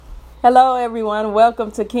Hello, everyone. Welcome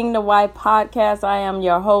to Kingdom Wife Podcast. I am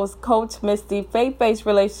your host, Coach Misty, faith-based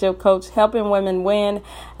relationship coach, helping women win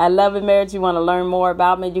at love and marriage. You want to learn more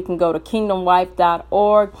about me, you can go to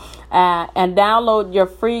kingdomwife.org and download your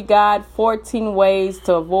free guide, 14 ways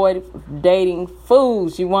to avoid dating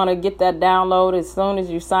fools. You want to get that download as soon as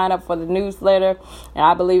you sign up for the newsletter. And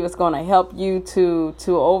I believe it's going to help you to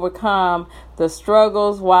overcome the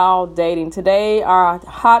struggles while dating. Today, our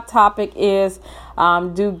hot topic is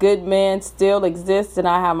do good men still exist? And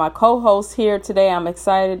I have my co-host here today. I'm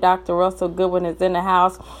excited. Dr. Russell Goodwin is in the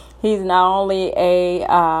house. He's not only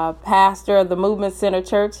a pastor of the Movement Center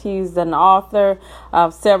Church, he's an author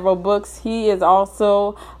of several books. He is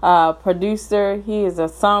also a producer. He is a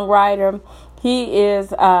songwriter. He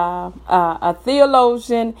is a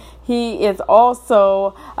theologian. He is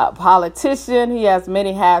also a politician. He has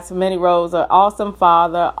many hats, many roles. An awesome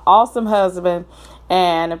father, awesome husband,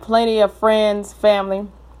 and plenty of friends, family.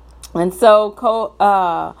 And so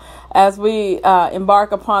as we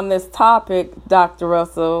embark upon this topic, Dr.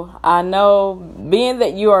 Russell, I know being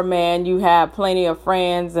that you are a man, you have plenty of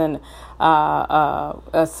friends and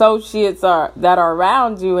associates that are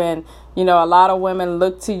around you. And, you know, a lot of women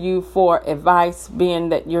look to you for advice, being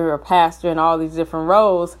that you're a pastor in all these different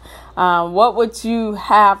roles. What would you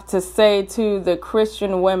have to say to the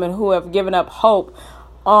Christian women who have given up hope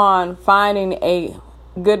on finding a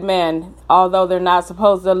good man? Although they're not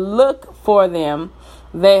supposed to look for them,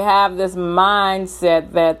 they have this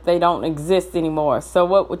mindset that they don't exist anymore. So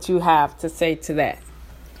what would you have to say to that?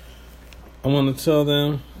 I want to tell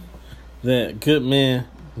them that good men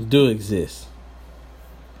do exist.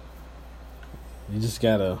 You just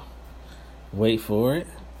gotta wait for it,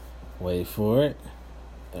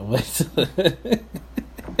 and wait till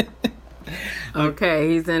Okay,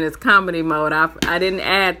 he's in his comedy mode. I didn't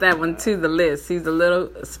add that one to the list. He's a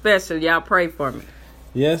little special. Y'all pray for me.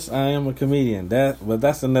 Yes, I am a comedian. But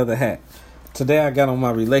that's another hat. Today I got on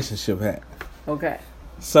my relationship hat. Okay.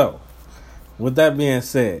 So, with that being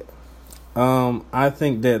said, I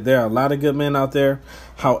think that there are a lot of good men out there.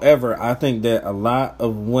 However, I think that a lot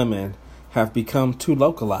of women have become too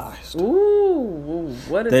localized. Ooh,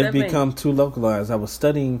 what does that mean? They've become too localized. I was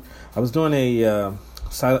doing a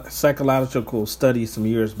psychological study some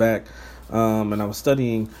years back, and I was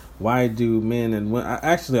studying why do men and women.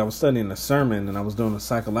 Actually, I was studying a sermon, and I was doing a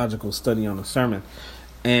psychological study on a sermon,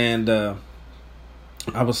 and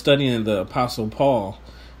I was studying the Apostle Paul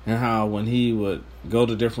and how when he would go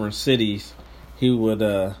to different cities, he would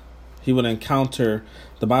encounter.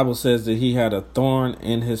 The Bible says that he had a thorn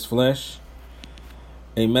in his flesh.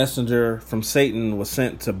 A messenger from Satan was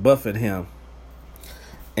sent to buffet him.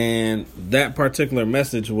 And that particular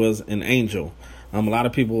message was an angel. A lot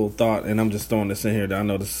of people thought, and I'm just throwing this in here, I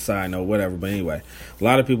know this is a side note, whatever, but anyway, a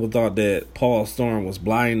lot of people thought that Paul's thorn was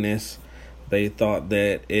blindness. They thought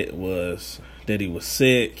that he was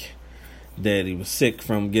sick,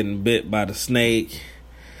 from getting bit by the snake.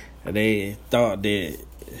 They thought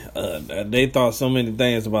so many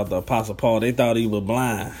things about the Apostle Paul. They thought he was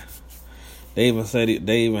blind. They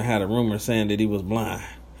even had a rumor saying that he was blind,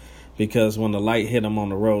 because when the light hit him on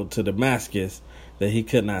the road to Damascus, that he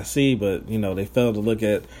could not see. But, you know, they failed to look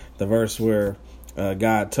at the verse where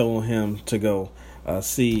God told him to go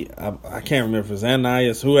see, I can't remember if it was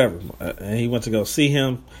Ananias, whoever, and he went to go see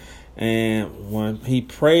him. And when he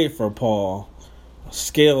prayed for Paul,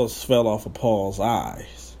 scales fell off of Paul's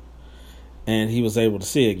eyes, and he was able to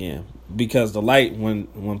see again. Because the light,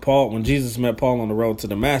 when Jesus met Paul on the road to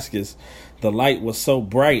Damascus, the light was so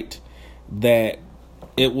bright that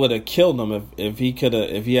it would have killed him if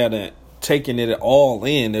he hadn't taken it all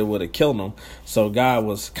in. It would have killed him. So God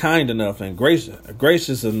was kind enough and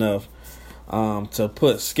gracious enough to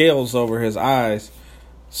put scales over his eyes.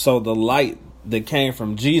 So the light that came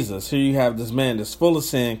from Jesus, here you have this man that's full of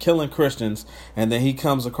sin, killing Christians, and then he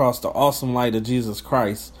comes across the awesome light of Jesus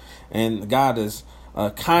Christ, and God is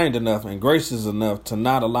kind enough and gracious enough to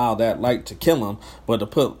not allow that light to kill him, but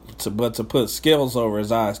to put scales over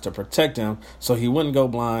his eyes to protect him, so he wouldn't go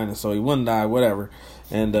blind and so he wouldn't die, whatever,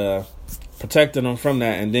 and protected him from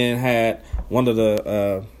that. And then had one of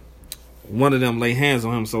them lay hands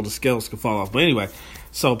on him so the scales could fall off. But anyway,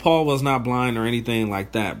 so Paul was not blind or anything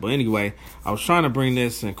like that. But anyway, I was trying to bring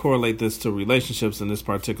this and correlate this to relationships in this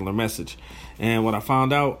particular message. And what I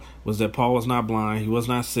found out was that Paul was not blind. He was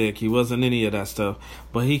not sick. He wasn't any of that stuff.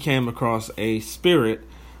 But he came across a spirit,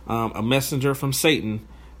 a messenger from Satan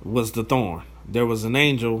was the thorn. There was an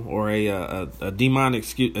angel or a demonic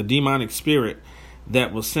spirit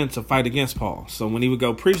that was sent to fight against Paul. So when he would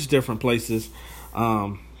go preach different places,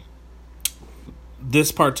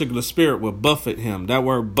 this particular spirit would buffet him. That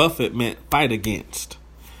word buffet meant fight against.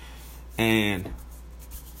 And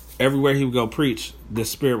everywhere he would go preach, the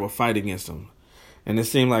spirit would fight against him. And it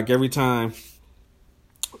seemed like every time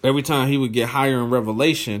he would get higher in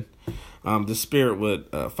revelation, the spirit would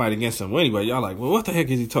fight against him. Well, anyway, y'all like, well, what the heck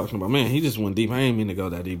is he talking about? Man, he just went deep. I ain't mean to go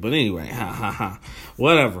that deep. But anyway,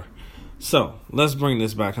 whatever. So let's bring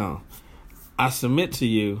this back home. I submit to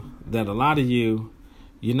you that a lot of you're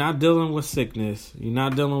not dealing with sickness. You're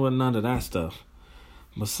not dealing with none of that stuff.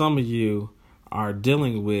 But some of you are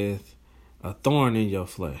dealing with a thorn in your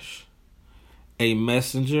flesh. A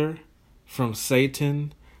messenger from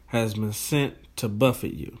Satan has been sent to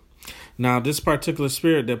buffet you. Now, this particular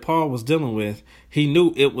spirit that Paul was dealing with, he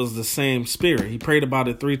knew it was the same spirit. He prayed about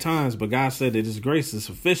it 3 times, but God said that his grace is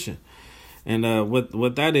sufficient. And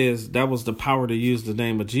what that is, that was the power to use the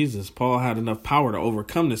name of Jesus. Paul had enough power to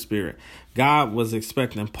overcome the spirit. God was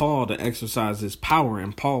expecting Paul to exercise his power,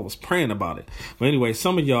 and Paul was praying about it. But anyway,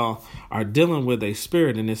 some of y'all are dealing with a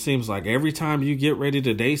spirit, and it seems like every time you get ready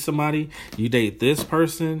to date somebody, you date this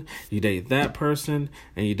person, you date that person,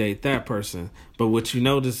 and you date that person. But what you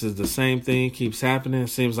notice is the same thing keeps happening. It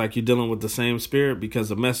seems like you're dealing with the same spirit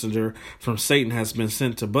because a messenger from Satan has been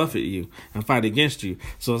sent to buffet you and fight against you.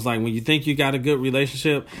 So it's like when you think you got a good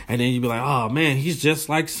relationship, and then you be like, oh man, he's just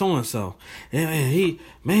like so-and-so. And he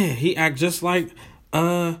act just like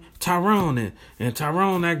Tyrone, and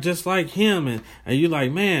Tyrone act just like him, and you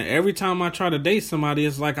like, man, every time I try to date somebody,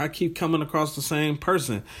 it's like I keep coming across the same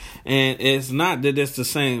person. And it's not that it's the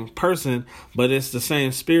same person, but it's the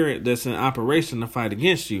same spirit that's in operation to fight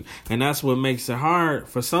against you. And that's what makes it hard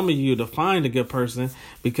for some of you to find a good person,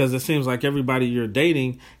 because it seems like everybody you're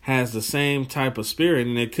dating has the same type of spirit.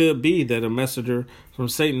 And it could be that a messenger from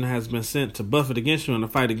Satan has been sent to buffet against you and to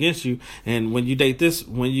fight against you. And when you date this,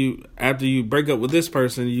 after you break up with this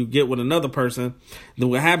person, you get with another person, then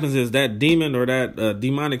what happens is that demon or that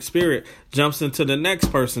demonic spirit jumps into the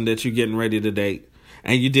next person that you're getting ready to date.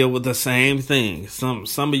 And you deal with the same thing. Some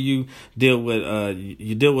of you deal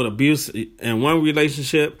with abuse in one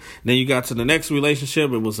relationship. Then you got to the next relationship,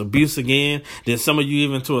 it was abuse again. Then some of you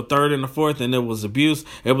even to a third and a fourth, and it was abuse.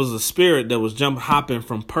 It was a spirit that was hopping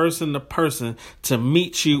from person to person to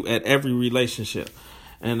meet you at every relationship.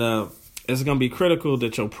 And it's going to be critical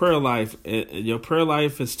that your prayer life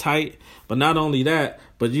is tight. But not only that,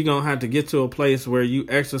 but you're going to have to get to a place where you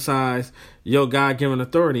exercise your God-given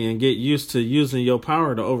authority and get used to using your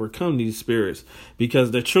power to overcome these spirits,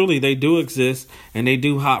 because they do exist, and they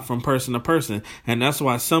do hop from person to person. And that's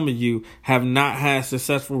why some of you have not had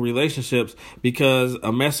successful relationships, because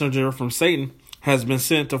a messenger from Satan has been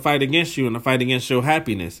sent to fight against you and to fight against your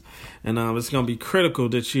happiness. And it's going to be critical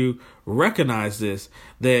that you recognize this,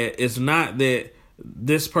 that it's not that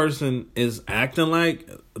this person is acting like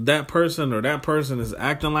that person or that person is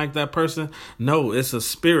acting like that person. No, it's a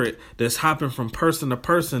spirit that's hopping from person to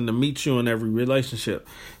person to meet you in every relationship.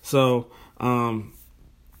 So,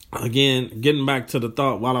 again, getting back to the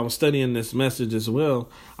thought, while I was studying this message as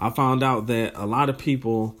well, I found out that a lot of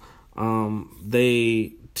people,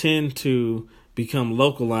 they tend to become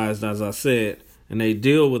localized, as I said, and they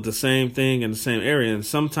deal with the same thing in the same area. And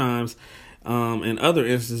sometimes, in other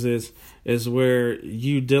instances, is where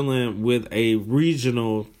you dealing with a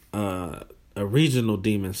regional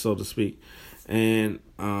demon, so to speak. And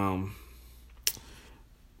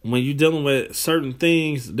when you're dealing with certain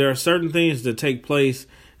things, there are certain things that take place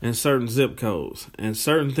in certain zip codes, and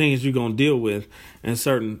certain things you're going to deal with in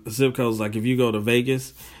certain zip codes. Like if you go to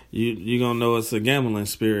Vegas, you're going to know it's a gambling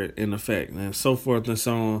spirit in effect, and so forth and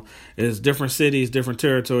so on. It's different cities, different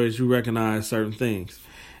territories, you recognize certain things.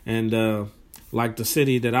 And like the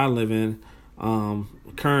city that I live in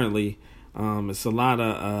currently, it's a lot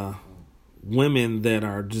of women that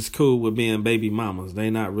are just cool with being baby mamas. They're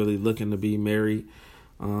not really looking to be married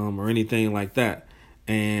or anything like that.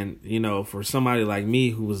 And, for somebody like me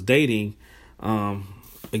who was dating,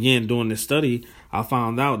 again, doing this study, I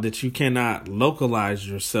found out that you cannot localize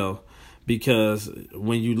yourself, because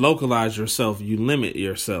when you localize yourself, you limit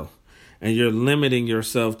yourself. And you're limiting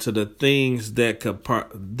yourself to the things that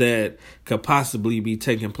could possibly be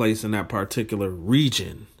taking place in that particular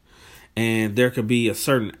region. And there could be a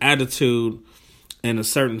certain attitude and a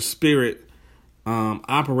certain spirit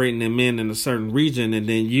operating in men in a certain region. And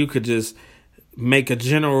then you could just make a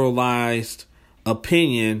generalized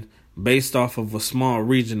opinion based off of a small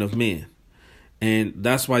region of men. And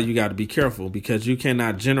that's why you got to be careful, because you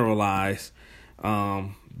cannot generalize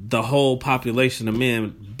the whole population of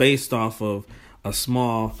men based off of a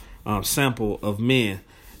small sample of men.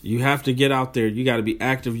 You have to get out there. You got to be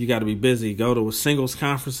active. You got to be busy. Go to singles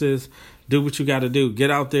conferences. Do what you got to do. Get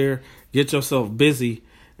out there. Get yourself busy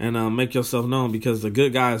and make yourself known, because the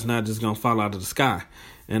good guy is not just going to fall out of the sky.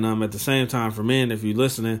 And at the same time, for men, if you're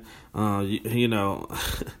listening, you know,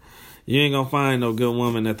 you ain't gonna find no good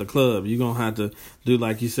woman at the club. You're gonna have to do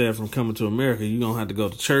like you said from Coming to America. You're gonna have to go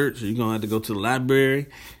to church. You're gonna have to go to the library.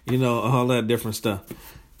 You know, all that different stuff.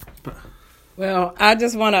 Well, I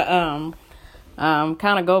just want to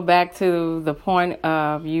kind of go back to the point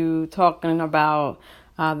of you talking about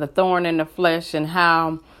the thorn in the flesh and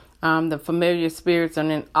how the familiar spirits are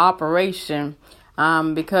in operation,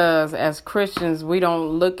 because as Christians, we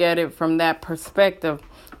don't look at it from that perspective.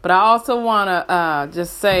 But I also want to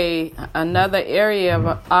just say another area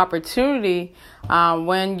of opportunity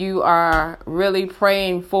when you are really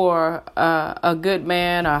praying for a good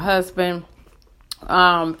man, a husband,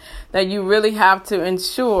 that you really have to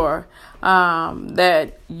ensure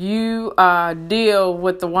that you deal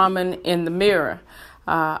with the woman in the mirror.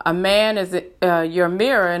 A man is your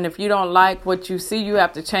mirror, and if you don't like what you see, you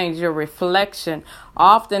have to change your reflection.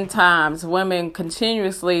 Oftentimes, women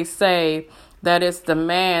continuously say that it's the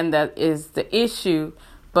man that is the issue,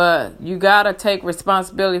 but you got to take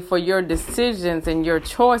responsibility for your decisions and your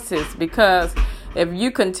choices, because if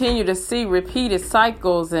you continue to see repeated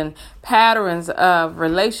cycles and patterns of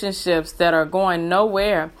relationships that are going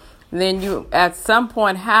nowhere, then you at some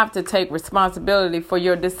point have to take responsibility for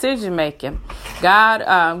your decision making.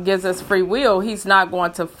 God gives us free will. He's not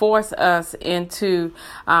going to force us into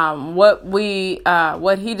what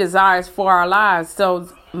He desires for our lives. So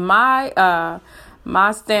my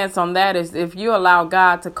stance on that is, if you allow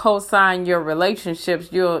God to co-sign your relationships,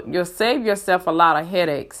 you'll save yourself a lot of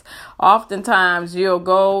headaches. Oftentimes, you'll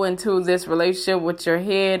go into this relationship with your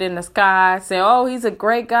head in the sky, say, oh, he's a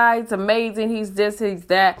great guy, he's amazing, he's this, he's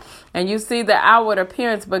that. And you see the outward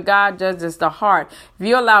appearance, but God judges the heart. If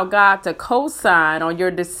you allow God to co-sign on your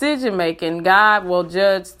decision making, God will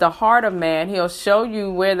judge the heart of man. He'll show you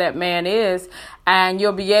where that man is, and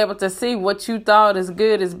you'll be able to see what you thought is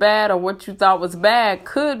good is bad, or what you thought was bad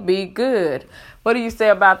could be good. What do you say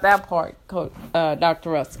about that part, Dr.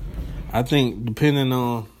 Russell? I think depending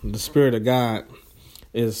on the Spirit of God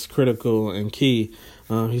is critical and key.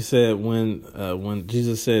 He said when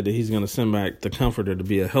Jesus said that He's going to send back the Comforter to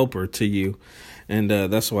be a helper to you, and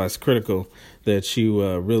that's why it's critical that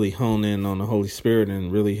you really hone in on the Holy Spirit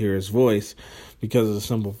and really hear His voice, because of the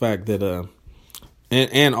simple fact that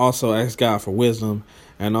and also ask God for wisdom,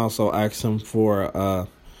 and also ask Him for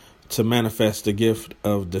to manifest the gift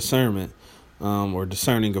of discernment or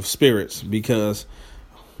discerning of spirits, because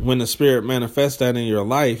when the Spirit manifests that in your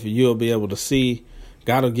life, you'll be able to see.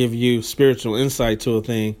 God will give you spiritual insight to a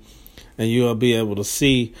thing, and you'll be able to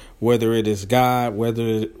see whether it is God, whether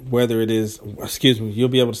it is, you'll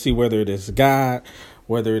be able to see whether it is God,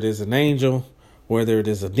 whether it is an angel, whether it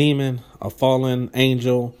is a demon, a fallen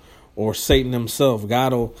angel, or Satan himself.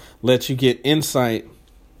 God will let you get insight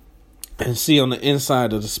and see on the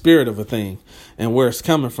inside of the spirit of a thing and where it's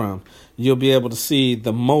coming from. You'll be able to see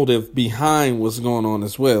the motive behind what's going on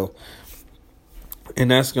as well.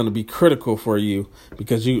 And that's going to be critical for you,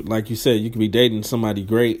 because you, like you said, you could be dating somebody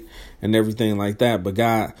great and everything like that, but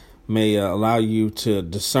God may allow you to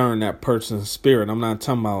discern that person's spirit. I'm not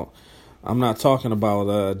talking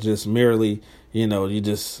about just merely,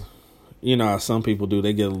 how some people do,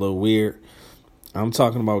 they get a little weird. I'm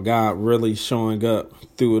talking about God really showing up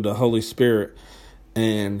through the Holy Spirit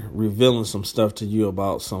and revealing some stuff to you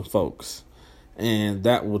about some folks. And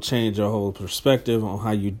that will change your whole perspective on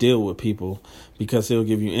how you deal with people, because it'll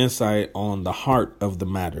give you insight on the heart of the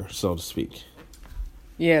matter, so to speak.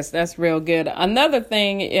 Yes, that's real good. Another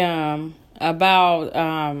thing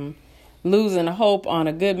about losing hope on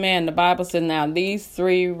a good man, the Bible said, now these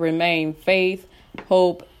three remain: faith,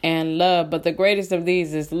 hope, and love. But the greatest of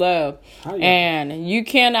these is love. Oh, yeah. And you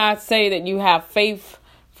cannot say that you have faith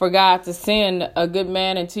for God to send a good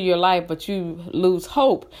man into your life, but you lose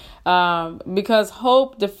hope. Because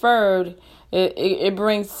hope deferred, it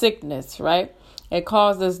brings sickness, right? It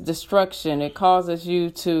causes destruction. It causes you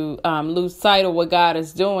to lose sight of what God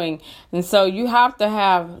is doing. And so you have to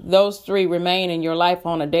have those three remain in your life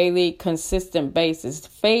on a daily, consistent basis: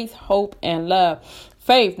 faith, hope, and love.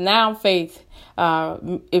 Faith, noun faith.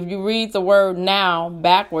 If you read the word now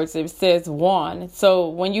backwards, it says one. So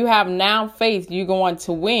when you have noun faith, you're going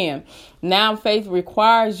to win. Noun faith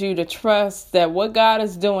requires you to trust that what God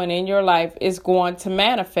is doing in your life is going to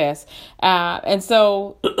manifest. And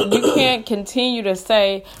so you can't continue to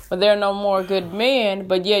say, well, there are no more good men,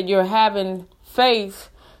 but yet you're having faith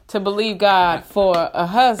to believe God for a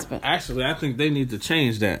husband. Actually, I think they need to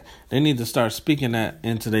change that. They need to start speaking that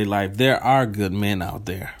into their life. There are good men out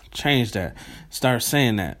there. Change that. Start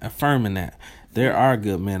saying that, affirming that. There are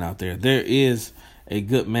good men out there. There is a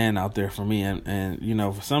good man out there for me. And you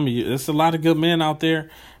know, for some of you, there's a lot of good men out there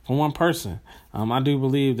for one person. I do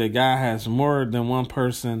believe that God has more than one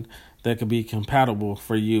person that could be compatible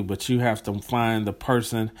for you, but you have to find the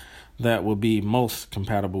person that will be most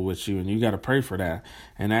compatible with you, and you got to pray for that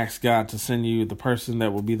and ask God to send you the person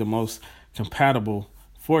that will be the most compatible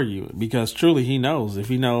for you, because truly He knows. If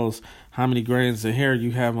He knows how many grains of hair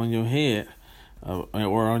you have on your head or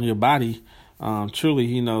on your body, truly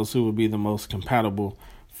He knows who will be the most compatible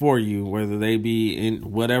for you, whether they be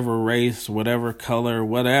in whatever race, whatever color,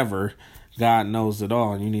 whatever. God knows it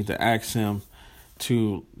all, and you need to ask Him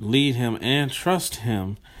to lead Him and trust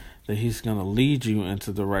Him that He's going to lead you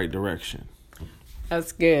into the right direction.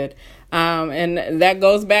 That's good. And that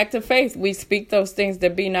goes back to faith. We speak those things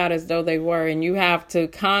that be not as though they were. And you have to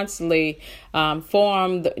constantly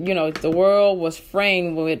form, the world was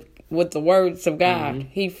framed with the words of God. Mm-hmm.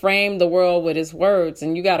 He framed the world with His words.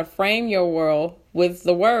 And you got to frame your world with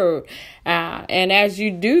the word. And as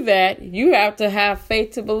you do that, you have to have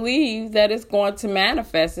faith to believe that it's going to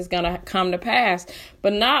manifest. It's going to come to pass.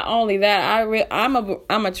 But not only that,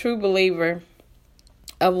 I'm a true believer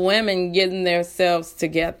of women getting themselves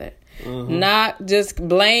together. Mm-hmm. Not just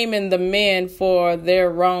blaming the men for their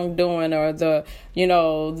wrongdoing or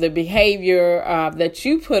the behavior that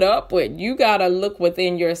you put up with. You got to look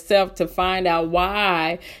within yourself to find out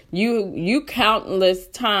why you countless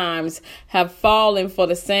times have fallen for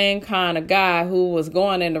the same kind of guy who was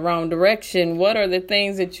going in the wrong direction. What are the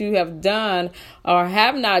things that you have done or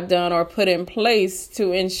have not done or put in place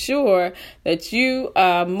to ensure that you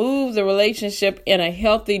move the relationship in a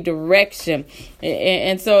healthy direction?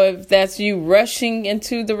 And so if that's you rushing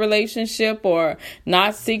into the relationship or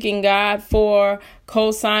not seeking God for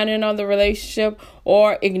co-signing on the relationship,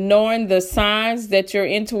 or ignoring the signs that your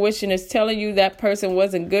intuition is telling you that person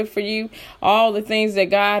wasn't good for you, all the things that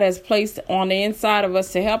God has placed on the inside of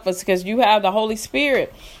us to help us, because you have the Holy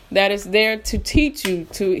Spirit that is there to teach you,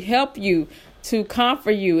 to help you, to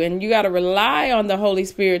comfort you, and you got to rely on the Holy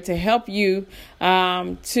Spirit to help you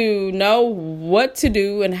to know what to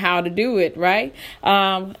do and how to do it, right?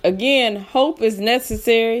 Again, hope is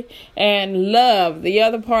necessary, and love. The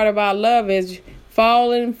other part about love is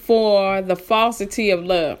falling for the falsity of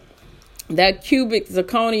love. That cubic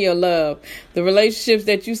zirconia love. The relationships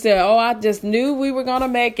that you said, I just knew we were going to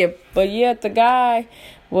make it, but yet the guy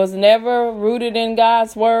was never rooted in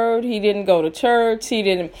God's word. He didn't go to church. He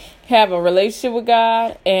didn't have a relationship with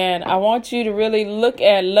God. And I want you to really look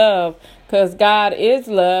at love, because God is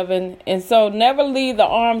love. And so never leave the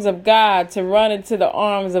arms of God to run into the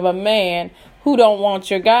arms of a man who don't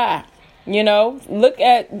want your God.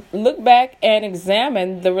 Look back and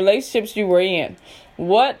examine the relationships you were in.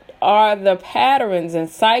 What are the patterns and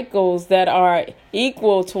cycles that are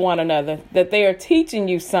equal to one another, that they are teaching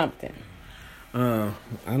you something? I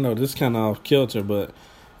know this kind of off kilter, but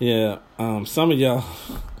yeah, some of y'all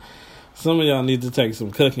need to take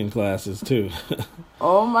some cooking classes too.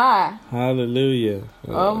 Oh my! Hallelujah!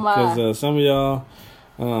 Oh my! Because some of y'all,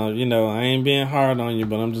 I ain't being hard on you,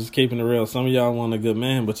 but I'm just keeping it real. Some of y'all want a good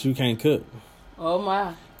man, but you can't cook. Oh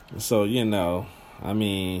my! So you don't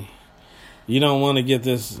want to get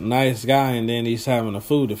this nice guy and then he's having a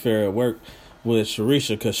food affair at work with Sharisha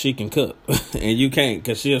because she can cook and you can't,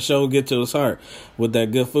 because she'll sure get to his heart with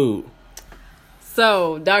that good food.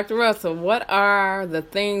 So, Dr. Russell, what are the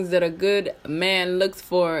things that a good man looks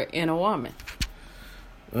for in a woman?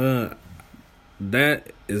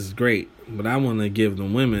 That is great, but I want to give the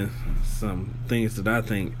women some things that I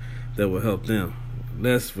think that will help them.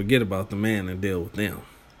 Let's forget about the man and deal with them.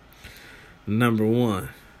 Number one,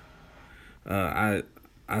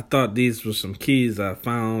 I thought these were some keys I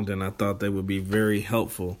found, and I thought they would be very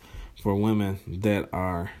helpful for women that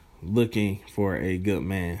are looking for a good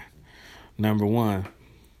man. Number one,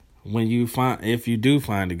 if you do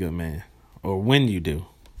find a good man, or when you do,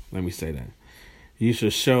 let me say that, you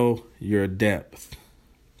should show your depth.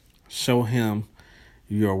 Show him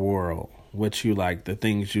your world, what you like, the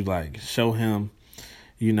things you like. Show him,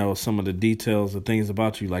 some of the details, the things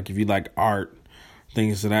about you. Like if you like art,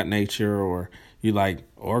 things of that nature, or you like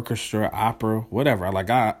orchestra, opera, whatever. I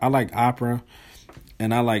like opera,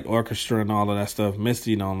 and I like orchestra and all of that stuff.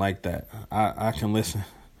 Misty don't like that. I can listen.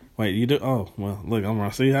 Wait, you do? Oh, well, look, I'm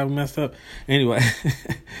gonna see how we messed up. Anyway,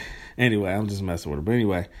 I'm just messing with her. But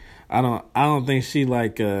anyway, I don't think she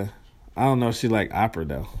like. I don't know if she like opera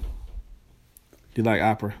though. You like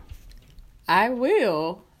opera? I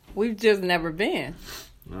will. We've just never been.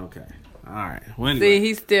 Okay. All right. Well, anyway. See,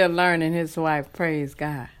 he's still learning his wife. Praise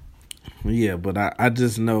God. Yeah, but I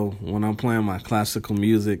just know when I'm playing my classical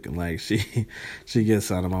music, like she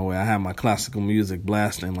gets out of my way. I have my classical music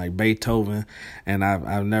blasting like Beethoven, and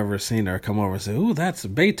I've never seen her come over and say, "Ooh, that's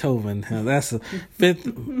Beethoven. That's a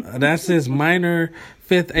fifth. That's his minor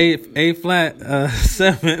fifth A flat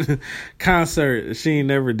 7 concert." She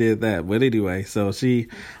never did that, but anyway, so she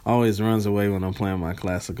always runs away when I'm playing my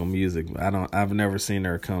classical music. I've never seen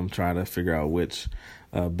her come try to figure out which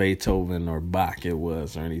Beethoven or Bach it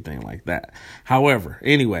was or anything like that. However,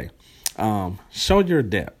 anyway, show your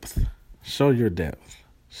depth. Show your depth.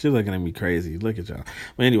 She looking at me crazy. Look at y'all.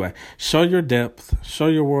 But anyway, show your depth. Show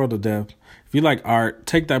your world of depth. If you like art,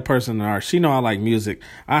 take that person to art. She know I like music.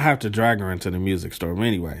 I have to drag her into the music store. But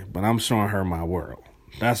anyway, but I'm showing her my world.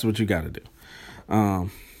 That's what you got to do.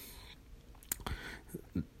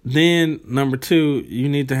 Then number 2, you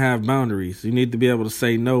need to have boundaries. You need to be able to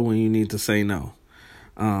say no when you need to say no.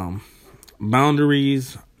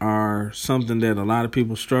 Boundaries are something that a lot of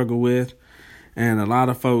people struggle with, and a lot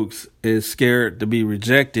of folks is scared to be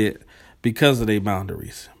rejected because of their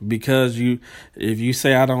boundaries. Because if you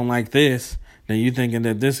say I don't like this, then you thinking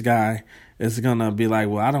that this guy is gonna be like,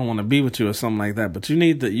 well, I don't want to be with you or something like that. But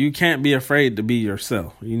you can't be afraid to be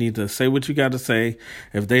yourself. You need to say what you got to say.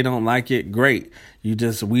 If they don't like it, great. You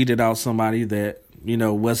just weeded out somebody that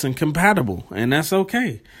wasn't compatible, and that's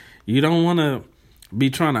okay. You don't want to be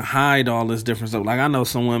trying to hide all this different stuff. Like I know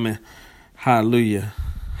some women, hallelujah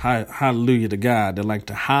to God, they like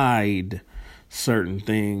to hide certain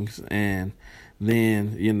things, and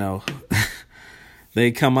then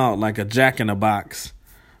they come out like a jack in a box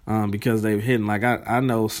because they've hidden. Like I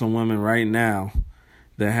know some women right now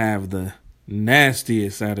that have the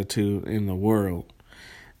nastiest attitude in the world,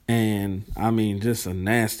 and I mean just a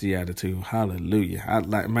nasty attitude. Hallelujah.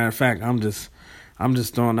 Matter of fact, I'm just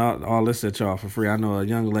throwing out all this at y'all for free. I know a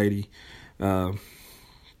young lady,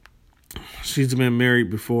 she's been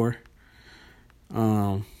married before.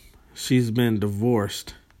 She's been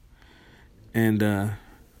divorced. And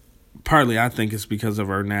partly I think it's because of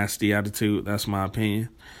her nasty attitude. That's my opinion.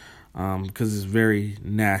 Because it's very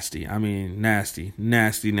nasty. I mean, nasty.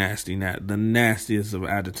 The nastiest of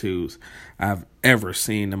attitudes I've ever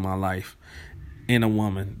seen in my life. In a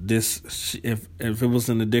woman, if it was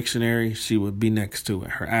in the dictionary, she would be next to it.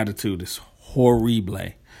 Her attitude is horrible.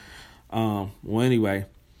 Well, anyway,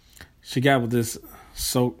 she got with this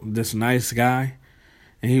nice guy,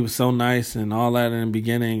 and he was so nice and all that in the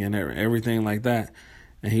beginning and everything like that,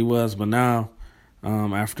 and he was. But now,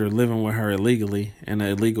 after living with her illegally in an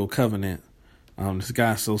illegal covenant, this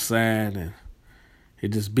guy's so sad and he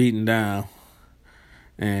just beaten down,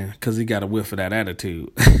 and because he got a whiff of that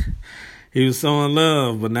attitude. He was so in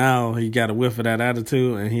love, but now he got a whiff of that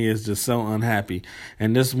attitude, and he is just so unhappy.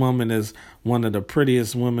 And this woman is one of the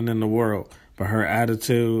prettiest women in the world, but her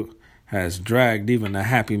attitude has dragged even a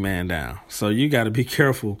happy man down. So you got to be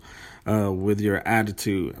careful with your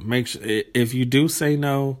attitude. Make sure if you do say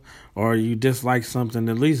no or you dislike something,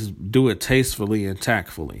 at least do it tastefully and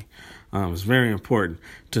tactfully. It's very important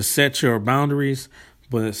to set your boundaries,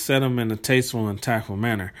 but set them in a tasteful and tactful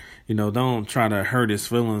manner. Don't try to hurt his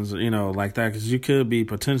feelings, like that, because you could be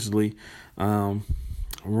potentially ruining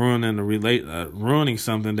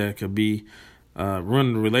something that could be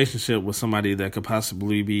ruining the relationship with somebody that could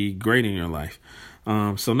possibly be great in your life.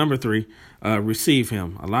 So number 3, receive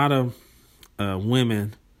him. A lot of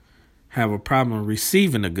women have a problem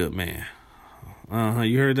receiving a good man.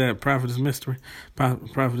 You heard that, Prophetess Mystery?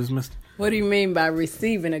 Prophetess Mystery? What do you mean by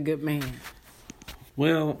receiving a good man?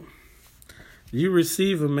 Well, you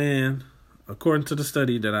receive a man, according to the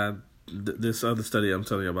study this other study I'm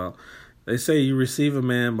telling you about, they say you receive a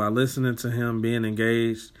man by listening to him, being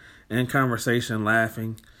engaged in conversation,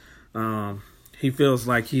 laughing. He feels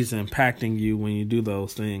like he's impacting you when you do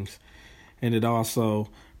those things. And it also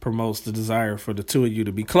promotes the desire for the two of you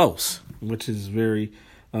to be close, which is very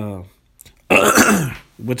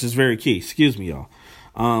key. Excuse me, y'all.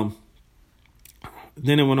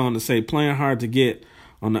 Then it went on to say, playing hard to get,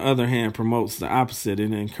 on the other hand, promotes the opposite.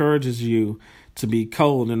 It encourages you to be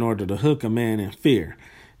cold in order to hook a man in fear.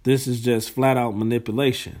 This is just flat out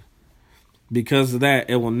manipulation. Because of that,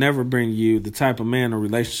 it will never bring you the type of man or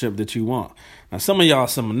relationship that you want. Now, some of y'all are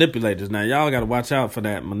some manipulators. Now, y'all got to watch out for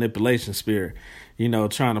that manipulation spirit,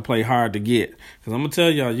 trying to play hard to get. Because I'm going to tell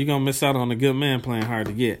y'all, you're going to miss out on a good man playing hard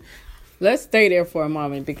to get. Let's stay there for a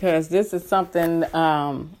moment, because this is something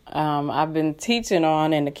I've been teaching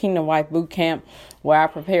on in the Kingdom Wife Boot Camp, where I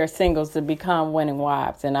prepare singles to become winning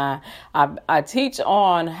wives. And I teach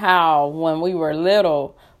on how when we were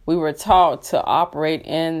little, we were taught to operate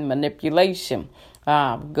in manipulation.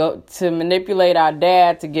 go to manipulate our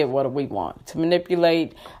dad to get what we want, to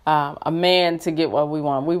manipulate a man to get what we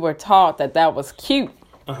want. We were taught that was cute.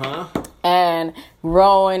 And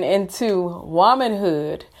growing into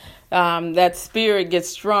womanhood, that spirit gets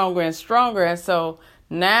stronger and stronger. And so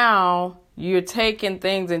now you're taking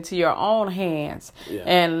things into your own hands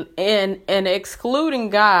and excluding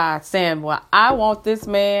God, saying, well, I want this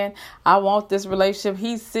man. I want this relationship.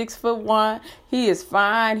 He's 6'1". He is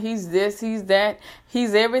fine. He's this, he's that.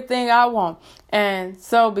 He's everything I want. And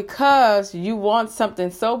so because you want something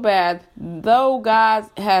so bad, though God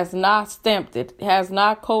has not stamped it, has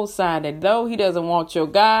not co-signed it, though he doesn't want your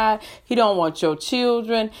God, he don't want your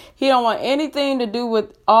children, he don't want anything to do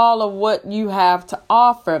with all of what you have to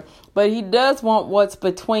offer, but he does want what's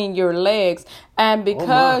between your legs. And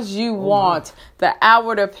because you want the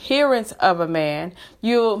outward appearance of a man,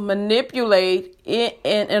 you'll manipulate it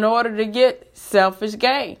in order to get selfish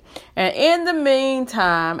gain. And in the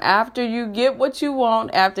meantime, after you get what you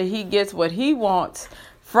want, after he gets what he wants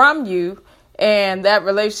from you, and that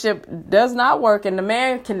relationship does not work, and the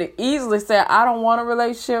man can easily say, I don't want a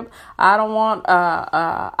relationship. I don't want,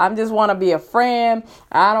 I just want to be a friend.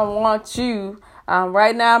 I don't want you.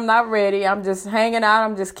 Right now, I'm not ready. I'm just hanging out.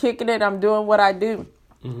 I'm just kicking it. I'm doing what I do.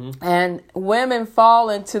 And women fall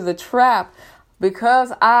into the trap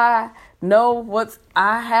because I know what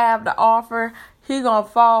I have to offer. He gonna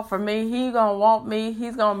fall for me. He gonna want me.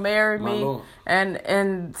 He's gonna marry me.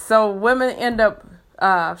 And so women end up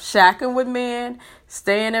shacking with men,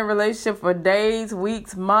 staying in relationship for days,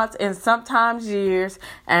 weeks, months, and sometimes years,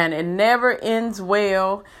 and it never ends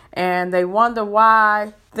well. And they wonder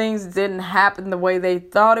why things didn't happen the way they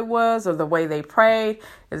thought it was or the way they prayed.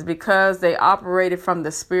 Is because they operated from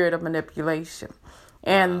the spirit of manipulation.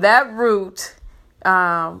 And that root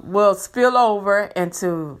will spill over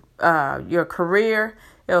into your career.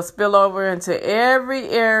 It'll spill over into every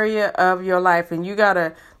area of your life. And you got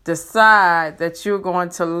to decide that you're going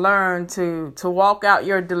to learn to walk out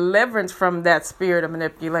your deliverance from that spirit of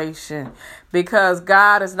manipulation, because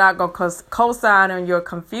God is not going to co-sign on your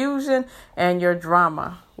confusion and your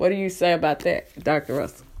drama. What do you say about that, Dr.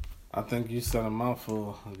 Russell? I think you said a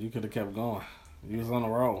mouthful. You could have kept going. You was on a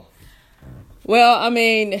roll. Well, I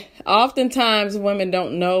mean, oftentimes women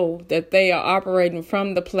don't know that they are operating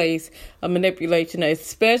from the place of manipulation,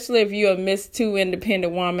 especially if you're a Miss Two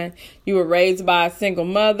independent woman. You were raised by a single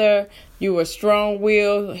mother. You were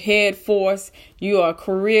strong-willed, head force. You are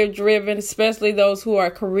career-driven, especially those who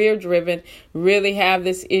are career-driven really have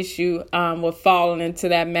this issue with falling into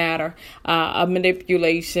that matter of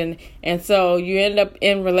manipulation. And so you end up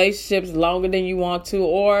in relationships longer than you want to,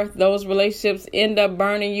 or those relationships end up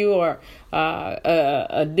burning you, or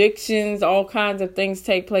addictions, all kinds of things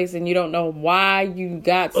take place, and you don't know why you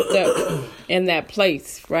got stuck in that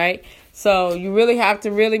place, right? So you really have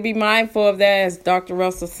to really be mindful of that, as Dr.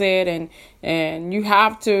 Russell said, and you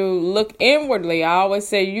have to look inwardly. I always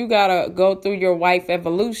say you got to go through your wife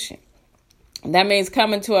evolution. That means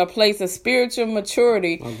coming to a place of spiritual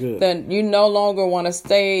maturity that you no longer want to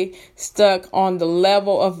stay stuck on the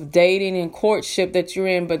level of dating and courtship that you're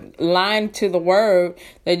in, but line to the word,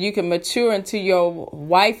 that you can mature into your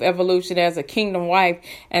wife evolution as a kingdom wife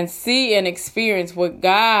and see and experience what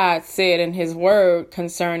God said in his word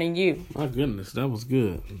concerning you. My goodness, that was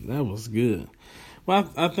good. That was good. Well,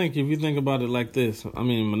 I think if you think about it like this, I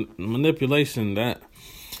mean, manipulation, that...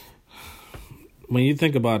 When you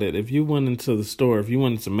think about it, if you went into the store, if you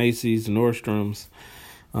went into Macy's, Nordstrom's,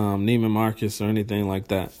 Neiman Marcus, or anything like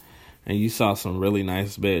that, and you saw some really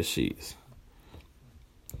nice bed sheets,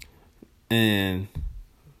 and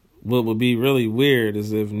what would be really weird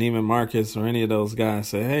is if Neiman Marcus or any of those guys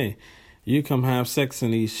say, hey, you come have sex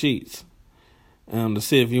in these sheets to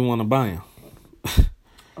see if you want to buy them.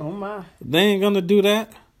 Oh, my. They ain't going to do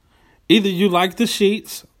that. Either you like the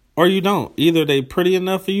sheets or you don't. Either they pretty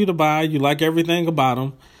enough for you to buy, you like everything about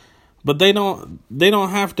them, but they don't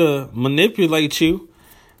have to manipulate you.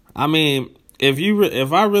 I mean,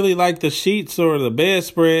 if I really like the sheets or the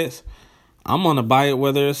bedspreads, I'm gonna buy it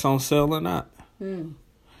whether it's on sale or not.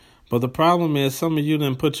 But the problem is, some of you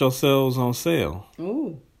didn't put yourselves on sale.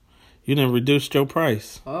 Ooh. You didn't reduce your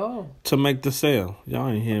price to make the sale. Y'all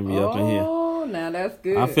ain't hearing me up in here. Oh, now that's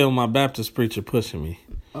good. I feel my Baptist preacher pushing me.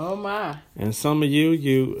 Oh, my. And some of you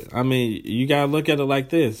got to look at it like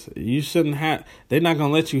this. You shouldn't have, they're not going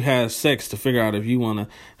to let you have sex to figure out if you want to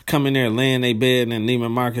come in there, lay in their bed in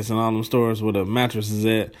Neiman Marcus and all them stores where the mattresses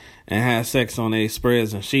at, and have sex on their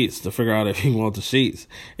spreads and sheets to figure out if you want the sheets.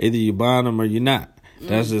 Either you buy them or you're not.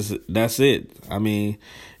 That's it. I mean,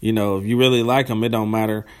 if you really like them, it don't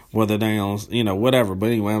matter whether they on, whatever. But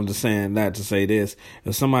anyway, I'm just saying that to say this.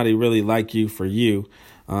 If somebody really like you for you,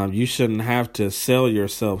 you shouldn't have to sell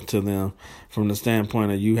yourself to them from the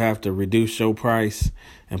standpoint of you have to reduce your price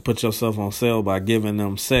and put yourself on sale by giving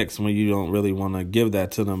them sex when you don't really want to give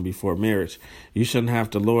that to them before marriage. You shouldn't have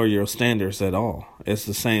to lower your standards at all. It's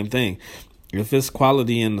the same thing. If it's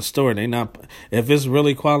quality in the store, if it's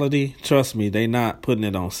really quality, trust me, they not putting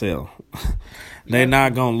it on sale. They're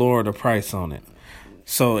not going to lower the price on it.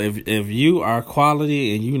 So if you are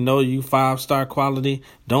quality and you 5-star quality,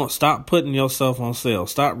 don't stop putting yourself on sale.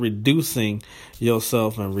 Stop reducing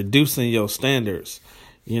yourself and reducing your standards.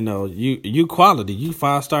 You quality, you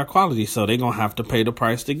 5-star quality, so they're going to have to pay the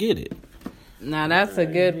price to get it. Now, that's a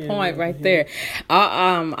good point right there.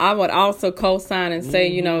 I would also co-sign and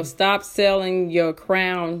say, stop selling your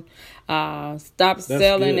crown. Stop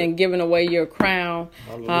selling and giving away your crown.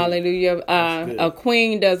 Hallelujah. A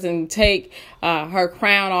queen doesn't take her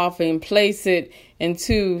crown off and place it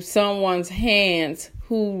into someone's hands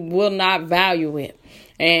who will not value it.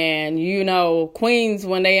 And, queens,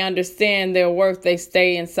 when they understand their worth, they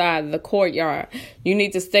stay inside the courtyard. You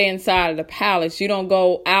need to stay inside of the palace. You don't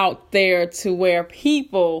go out there to where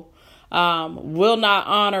people will not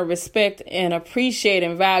honor, respect, and appreciate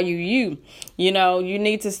and value you. You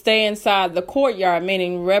need to stay inside the courtyard,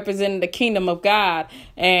 meaning representing the kingdom of God.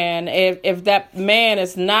 And if that man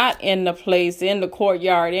is not in the place, in the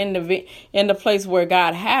courtyard, in the place where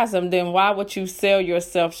God has him, then why would you sell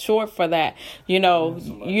yourself short for that?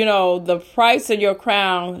 The price of your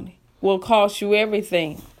crown will cost you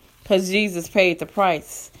everything, because Jesus paid the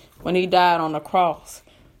price when he died on the cross.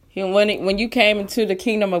 When you came into the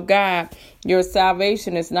kingdom of God, your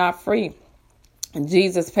salvation is not free. And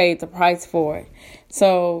Jesus paid the price for it.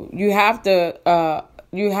 So you have to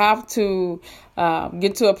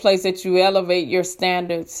get to a place that you elevate your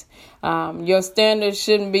standards. Your standards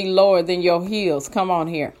shouldn't be lower than your heels. Come on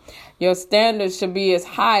here. Your standards should be as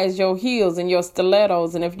high as your heels and your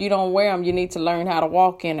stilettos. And if you don't wear them, you need to learn how to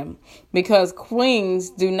walk in them. Because queens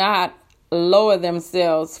do not lower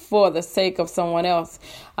themselves for the sake of someone else.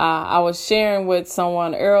 I was sharing with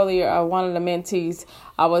someone earlier, one of the mentees.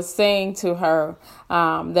 I was saying to her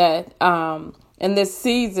that in this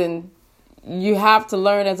season, you have to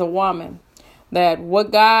learn as a woman that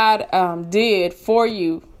what God did for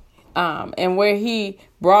you and where he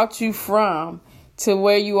brought you from to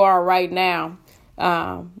where you are right now,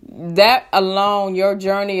 that alone, your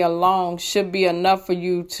journey alone, should be enough for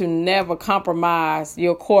you to never compromise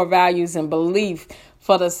your core values and belief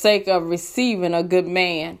for the sake of receiving a good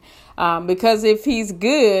man. Because if he's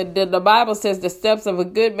good, the Bible says the steps of a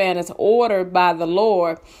good man is ordered by the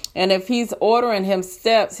Lord. And if he's ordering his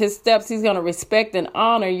steps, he's going to respect and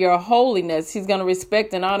honor your holiness. He's going to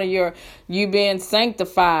respect and honor you being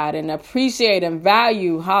sanctified and appreciate and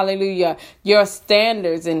value, hallelujah, your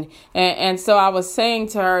standards. And so I was saying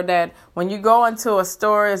to her that when you go into a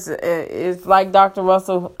store, it's like Dr.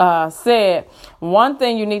 Russell said, one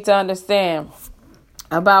thing you need to understand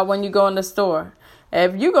about when you go in the store.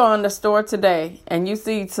 If you go in the store today and you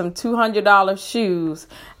see some $200 shoes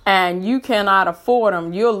and you cannot afford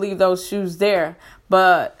them, you'll leave those shoes there.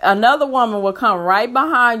 But another woman will come right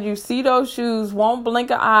behind you, see those shoes, won't blink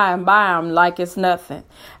an eye, and buy them like it's nothing.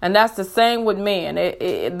 And that's the same with men.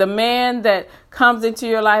 The man that comes into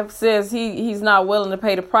your life says he's not willing to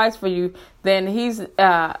pay the price for you, then he's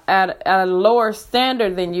at a lower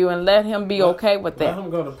standard than you, and let him be okay with that. Let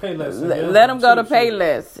him go to pay less. Let him go to pay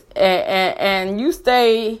less. And you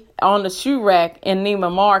stay on the shoe rack in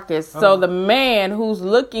Neiman Marcus. So the man who's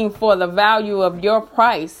looking for the value of your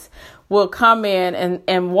price will come in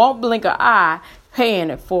and won't blink an eye paying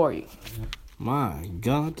it for you. My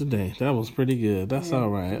God, today. That was pretty good. That's all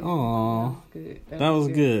right. Oh, that was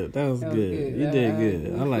good. That was good. You did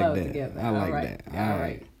good. I like that. I like that. All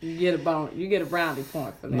right. You get a brownie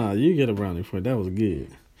point for that. No, you get a brownie point. That was good.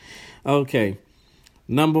 Okay.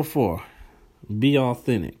 Number 4. Be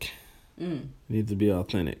authentic. You need to be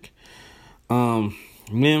authentic.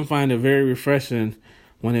 Men find it very refreshing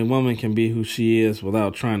when a woman can be who she is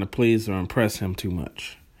without trying to please or impress him too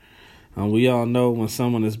much. We all know when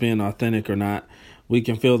someone is being authentic or not. We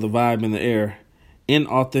can feel the vibe in the air.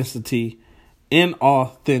 Inauthenticity,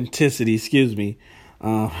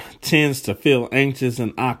 tends to feel anxious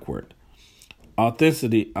and awkward.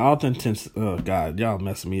 Authenticity. Oh God, y'all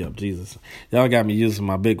messing me up, Jesus. Y'all got me using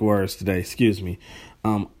my big words today. Excuse me.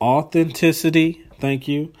 Authenticity, thank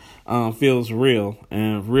you, feels real,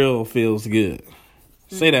 and real feels good.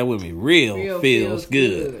 Say that with me. Real feels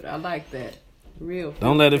good. I like that.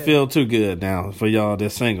 Don't let it feel too good now for y'all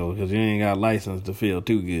that's single, because you ain't got license to feel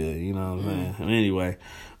too good. You know what I'm saying? Anyway,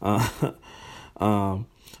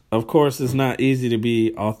 of course, it's not easy to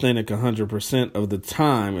be authentic 100% of the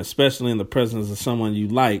time, especially in the presence of someone you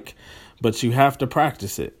like, but you have to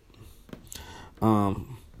practice it. And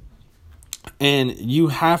you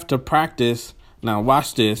have to practice. Now,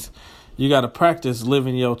 watch this. You got to practice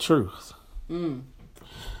living your truth. So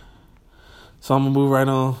I'm going to move right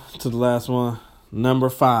on to the last one. Number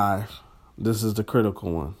 5. This is the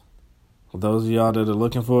critical one. For those of y'all that are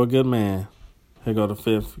looking for a good man, here go the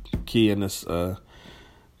 5th key in this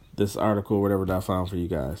this article, whatever that I found for you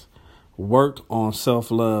guys. Work on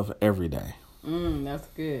self-love every day. That's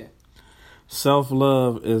good.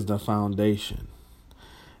 Self-love is the foundation.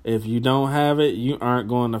 If you don't have it, you aren't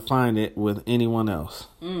going to find it with anyone else.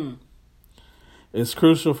 It's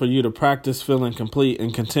crucial for you to practice feeling complete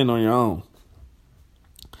and content on your own.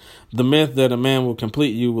 The myth that a man will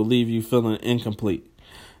complete you will leave you feeling incomplete.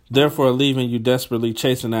 Therefore, leaving you desperately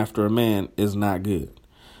chasing after a man is not good.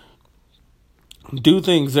 Do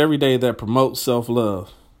things every day that promote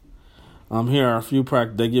self-love. Here are a few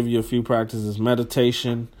they give you a few practices.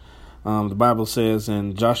 Meditation. The Bible says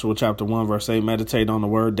in Joshua chapter 1, verse 8, meditate on the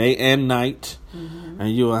word day and night,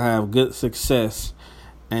 and you will have good success,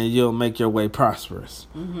 and you'll make your way prosperous.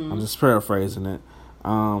 I'm just paraphrasing it.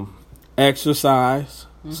 Exercise.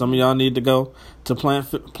 Some of y'all need to go to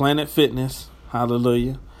Planet Fitness,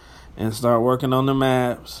 hallelujah, and start working on them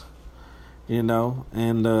abs, and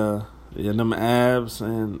them abs,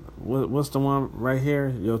 and what's the one right here?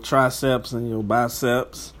 Your triceps and your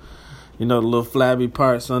biceps. The little flabby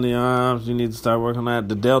parts under your arms, you need to start working on that.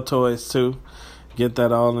 The deltoids, too. Get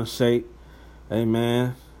that all in shape.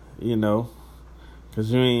 Amen.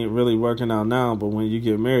 Because you ain't really working out now, but when you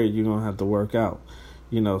get married, you're going to have to work out.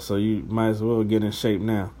 So you might as well get in shape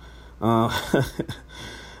now.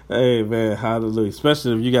 Hey, man, hallelujah.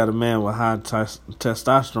 Especially if you got a man with high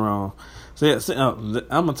testosterone. See, I'm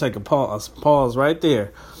going to take a pause right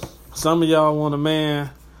there. Some of y'all want a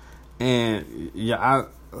man, and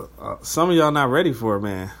some of y'all not ready for a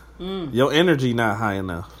man. Your energy not high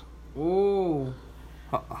enough. Ooh.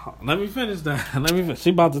 Let me finish that. She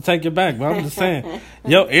about to take it back, but I'm just saying,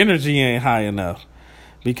 your energy ain't high enough.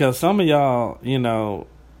 Because some of y'all,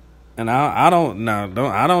 and I don't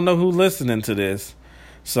know who's listening to this.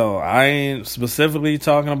 So I ain't specifically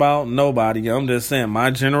talking about nobody. I'm just saying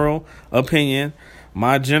my general opinion,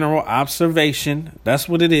 my general observation. That's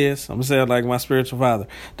what it is. I'm going to say it like my spiritual father.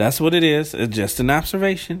 That's what it is. It's just an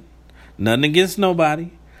observation. Nothing against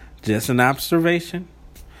nobody. Just an observation.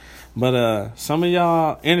 But some of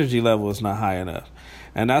y'all energy level is not high enough.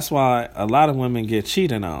 And that's why a lot of women get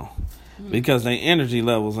cheated on. Because their energy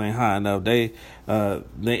levels ain't high enough. Their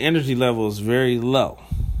energy level is very low.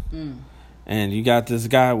 And you got this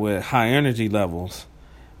guy with high energy levels.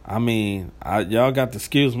 I mean, y'all got to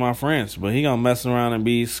excuse my French, but he gonna mess around and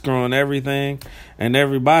be screwing everything and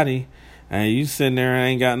everybody, and you sitting there and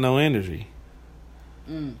ain't got no energy.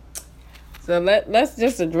 So let's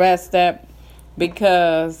just address that,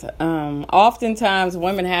 because oftentimes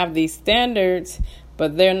women have these standards,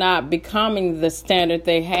 but they're not becoming the standard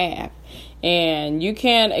they have. And you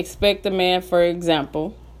can't expect a man, for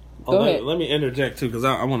example. Go ahead. Let me interject too, because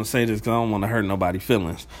I want to say this because I don't want to hurt nobody's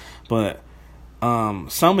feelings. But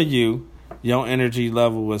some of you, your energy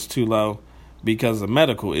level was too low because of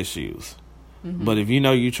medical issues. But if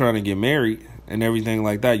you're trying to get married and everything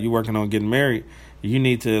like that, you're working on getting married, you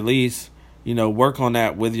need to at least, work on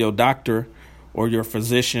that with your doctor or your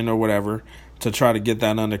physician or whatever to try to get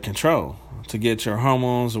that under control, to get your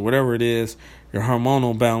hormones or whatever it is, your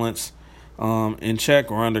hormonal balance in check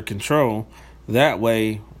or under control. That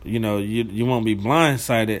way, you won't be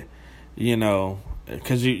blindsided,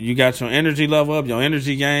 because you got your energy level up, your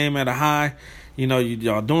energy game at a high,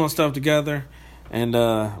 y'all doing stuff together. And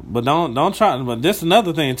but don't try. But this is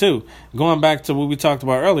another thing too. Going back to what we talked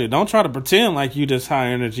about earlier, don't try to pretend like you this high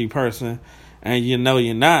energy person, and you're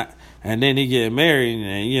not. And then he get married,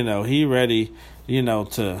 and he ready,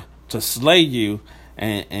 to slay you,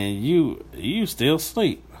 and you still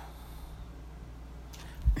sleep.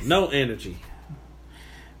 No energy.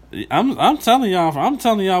 I'm telling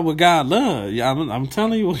y'all what God love. I'm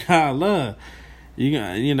telling you what God love.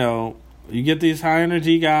 You get these high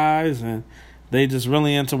energy guys and they just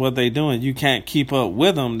really into what they doing. You can't keep up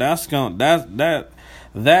with them. That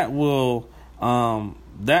will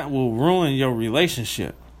ruin your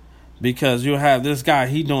relationship, because you'll have this guy,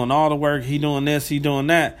 he doing all the work, he doing this, he doing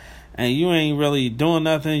that, and you ain't really doing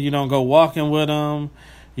nothing. You don't go walking with him,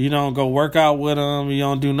 you don't go work out with him, you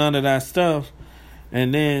don't do none of that stuff.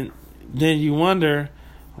 And then you wonder,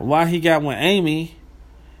 why he got with Amy,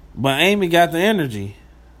 but Amy got the energy.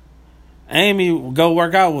 Amy will go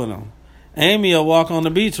work out with him. Amy will walk on the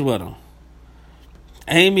beach with him.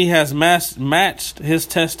 Amy has matched his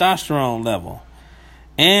testosterone level.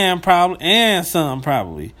 And some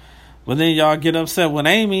probably. But then y'all get upset with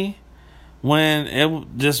Amy when it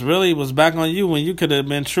just really was back on you, when you could have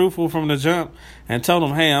been truthful from the jump and told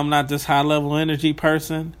him, hey, I'm not this high level energy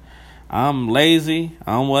person. I'm lazy.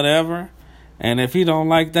 I'm whatever. And if he don't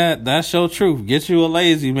like that, that's your truth. Get you a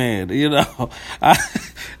lazy man. Listen,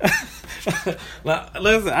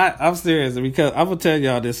 I'm serious, because I'm going to tell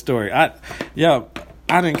y'all this story. I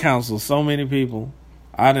didn't counsel so many people.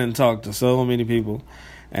 I didn't talk to so many people.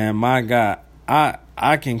 And my God,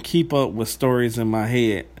 I can keep up with stories in my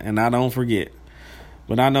head, and I don't forget.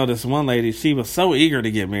 But I know this one lady, she was so eager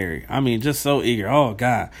to get married. I mean, just so eager. Oh,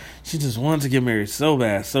 God. She just wanted to get married so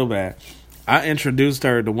bad, so bad. I introduced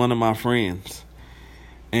her to one of my friends.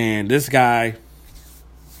 And this guy,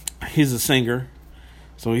 he's a singer.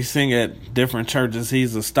 So he sing at different churches.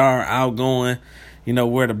 He's a star, outgoing.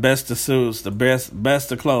 Wear the best of suits, the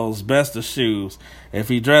best of clothes, best of shoes. If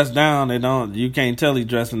he dressed down, you can't tell he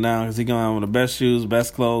dressing down, because he going on with the best shoes,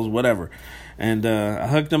 best clothes, whatever. And I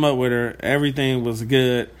hooked him up with her. Everything was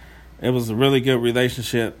good. It was a really good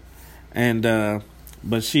relationship. And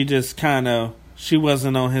but she just she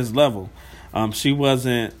wasn't on his level. She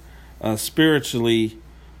wasn't spiritually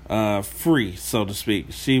free, so to speak.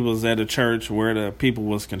 She was at a church where the people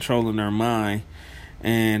was controlling her mind.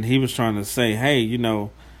 And he was trying to say, hey, he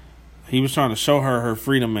was trying to show her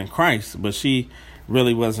freedom in Christ, but she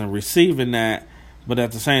really wasn't receiving that. But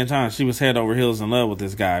at the same time, she was head over heels in love with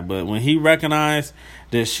this guy. But when he recognized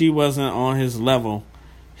that she wasn't on his level,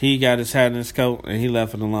 he got his hat in his coat and he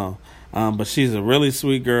left it alone. But she's a really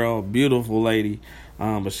sweet girl, beautiful lady,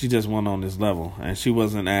 but she just wasn't on his level. And she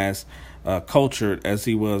wasn't as cultured as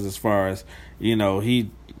he was, as far as,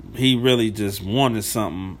 he really just wanted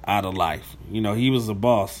something out of life. He was a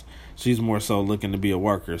boss. She's more so looking to be a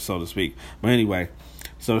worker, so to speak. But anyway,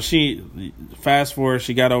 so fast forward,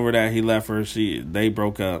 she got over that. He left her. They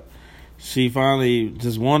broke up. She finally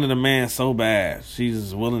just wanted a man so bad.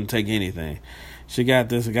 She's willing to take anything. She got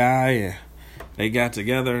this guy, and they got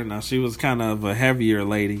together. Now, she was kind of a heavier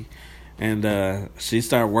lady, and she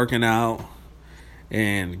started working out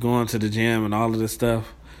and going to the gym and all of this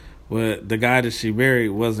stuff. But the guy that she married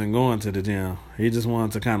wasn't going to the gym. He just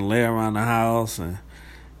wanted to kind of lay around the house and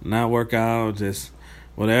not work out, just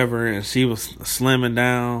whatever. And she was slimming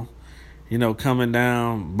down, coming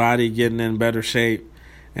down, body getting in better shape.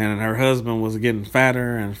 And her husband was getting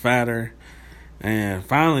fatter and fatter. And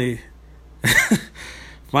finally,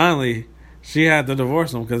 she had to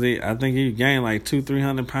divorce him, because I think he gained like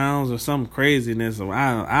 200-300 pounds or some craziness.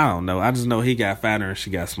 I don't know. I just know he got fatter and she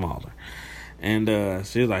got smaller. And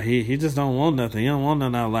she was like, he just don't want nothing. He don't want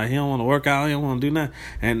nothing out of life. He don't want to work out. He don't want to do nothing.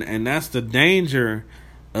 And that's the danger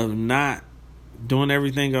of not doing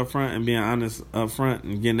everything up front and being honest up front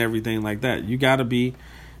and getting everything like that. You gotta be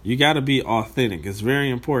authentic. It's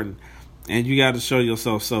very important. And you gotta show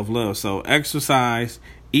yourself self-love. So exercise,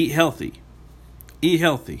 eat healthy.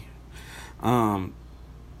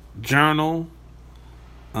 Journal.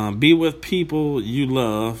 Be with people you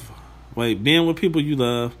love. Being with people you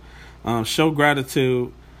love. Show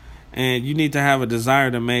gratitude, and you need to have a desire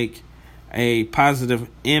to make a positive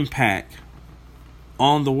impact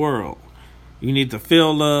on the world. You need to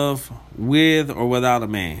feel love with or without a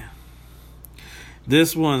man.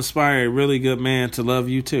 This will inspire a really good man to love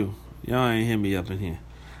you too. Y'all ain't hear me up in here.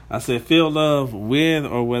 I said feel love with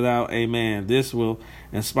or without a man. This will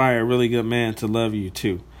inspire a really good man to love you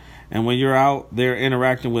too. And when you're out there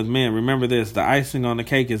interacting with men, remember this: the icing on the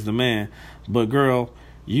cake is the man. But girl,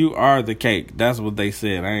 you are the cake. That's what they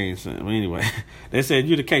said. I ain't saying. Anyway, they said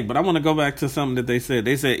you the cake. But I want to go back to something that they said.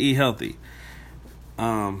 They said eat healthy.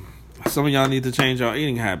 Some of y'all need to change your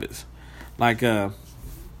eating habits. Like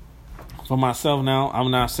for myself now,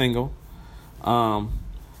 I'm not single.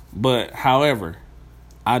 But however,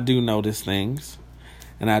 I do notice things,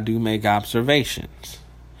 and I do make observations.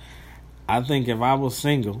 I think if I was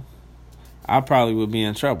single, I probably would be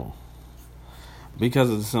in trouble, because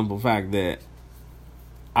of the simple fact that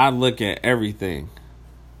I look at everything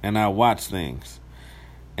and I watch things.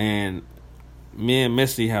 And me and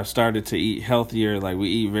Misty have started to eat healthier. Like, we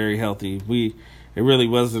eat very healthy. It really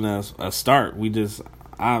wasn't a start.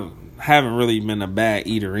 I haven't really been a bad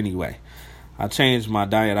eater anyway. I changed my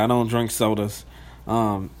diet. I don't drink sodas.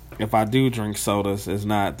 If I do drink sodas, it's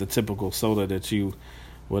not the typical soda that you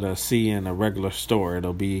would see in a regular store.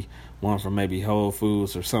 It'll be one from maybe Whole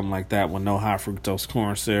Foods or something like that with no high fructose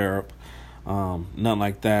corn syrup. nothing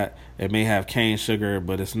like that. It may have cane sugar,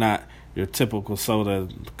 but it's not your typical soda,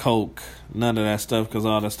 Coke, none of that stuff, because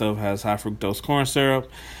all that stuff has high fructose corn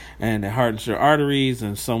syrup, and it hardens your arteries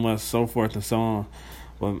and so much, so forth and so on.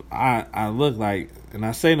 But I look like, and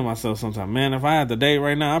I say to myself sometimes, man, if I had the date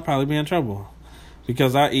right now, I'd probably be in trouble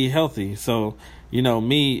because I eat healthy. So,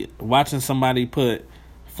 me watching somebody put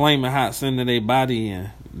flaming hots into their body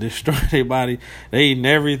and destroy their body, they eating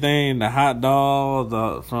everything, the hot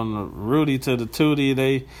dog, from the Rudy to the Tootie,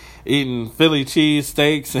 they eating Philly cheese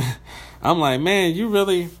steaks. And I'm like, man, you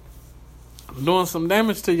really doing some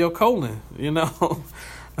damage to your colon,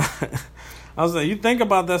 I was like, you think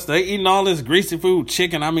about that stuff. They eating all this greasy food,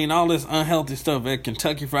 chicken. All this unhealthy stuff at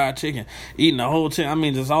Kentucky Fried Chicken, eating the whole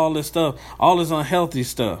chicken. Just all this stuff, all this unhealthy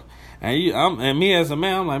stuff. And me as a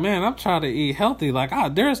man, I'm like, man, I'm trying to eat healthy. Like,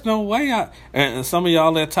 there's no way and some of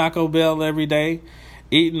y'all at Taco Bell every day,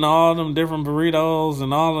 eating all them different burritos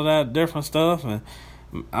and all of that different stuff. And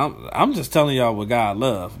I'm just telling y'all what God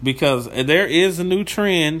loves, because there is a new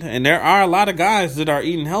trend, and there are a lot of guys that are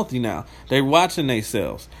eating healthy now. They're watching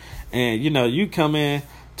themselves. And, you come in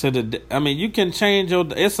to you can change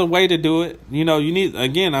it's a way to do it. You need,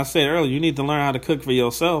 again, I said earlier, you need to learn how to cook for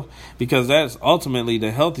yourself, because that's ultimately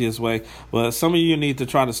the healthiest way. But some of you need to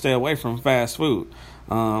try to stay away from fast food.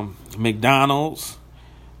 McDonald's,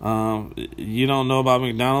 you don't know about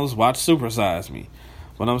McDonald's, watch Super Size Me.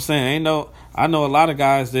 But I'm saying, I know a lot of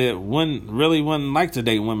guys that wouldn't like to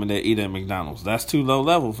date women that eat at McDonald's. That's too low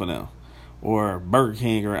level for them. Or Burger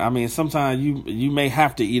King, or sometimes you may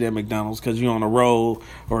have to eat at McDonald's because you're on a roll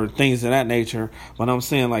or things of that nature. But I'm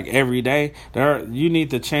saying, like, every day, you need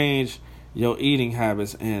to change your eating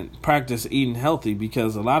habits and practice eating healthy,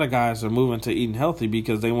 because a lot of guys are moving to eating healthy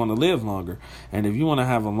because they want to live longer. And if you want to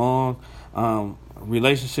have a long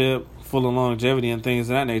relationship full of longevity and things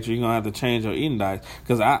of that nature, you're gonna have to change your eating diet.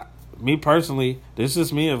 Because me personally, this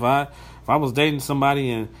is me. If I was dating somebody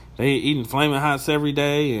and they eating Flaming Hots every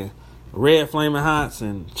day and red Flaming Hots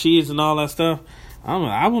and cheese and all that stuff,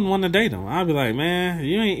 I wouldn't want to date them. I'd be like, man,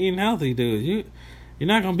 you ain't eating healthy, dude. You're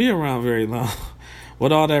not gonna be around very long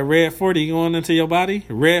with all that red 40 going into your body,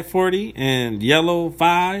 red 40 and yellow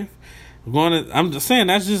 5 I'm just saying,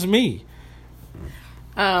 that's just me.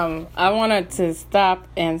 I wanted to stop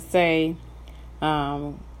and say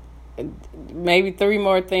maybe 3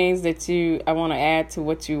 more things that I want to add to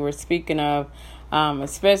what you were speaking of,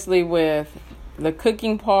 especially with the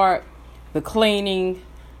cooking part, the cleaning.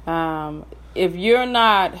 If you're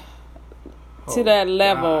not to that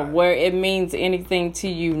level where it means anything to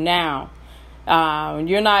you now,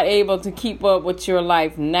 you're not able to keep up with your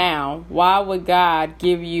life now, why would God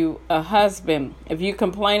give you a husband? If you're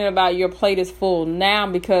complaining about your plate is full now,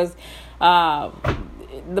 because the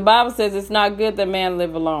Bible says it's not good that man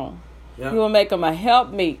live alone. He will make him a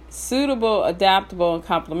helpmeet, suitable, adaptable, and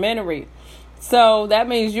complementary. So that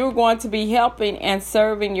means you're going to be helping and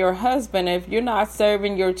serving your husband. If you're not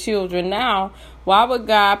serving your children now, why would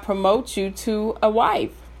God promote you to a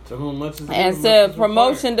wife? To whom much is given, and so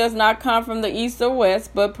promotion does not come from the east or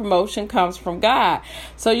west, but promotion comes from God.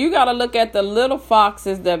 So you got to look at the little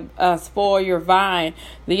foxes that spoil your vine.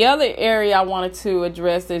 The other area I wanted to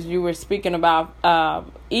address, as you were speaking about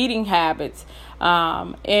eating habits,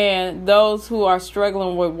 and those who are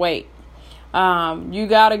struggling with weight. You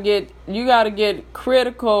gotta get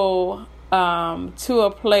critical to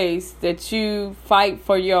a place that you fight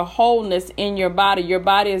for your wholeness in your body. Your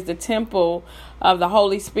body is the temple of the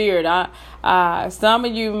Holy Spirit. Some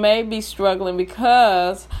of you may be struggling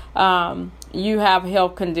because you have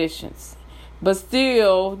health conditions, but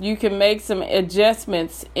still you can make some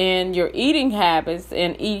adjustments in your eating habits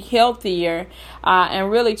and eat healthier, and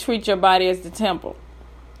really treat your body as the temple.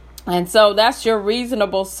 And so that's your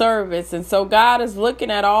reasonable service. And so God is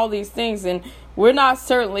looking at all these things, and we're not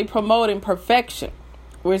certainly promoting perfection.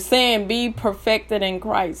 We're saying be perfected in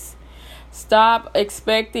Christ. Stop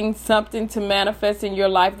expecting something to manifest in your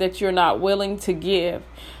life that you're not willing to give.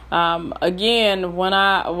 Again,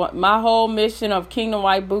 my whole mission of Kingdom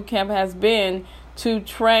Wife Boot Camp has been to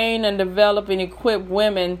train and develop and equip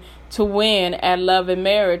women to win at love and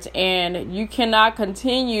marriage. And you cannot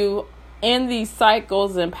continue in these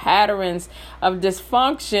cycles and patterns of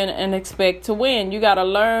dysfunction and expect to win. You got to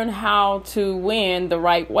learn how to win the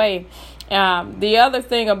right way. The other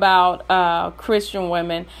thing about Christian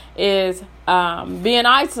women is being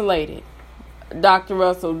isolated. Dr.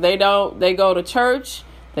 Russell, they go to church,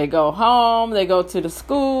 they go home, they go to the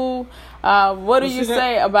school. What do you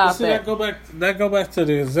say about that? That go back to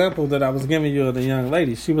the example that I was giving you of the young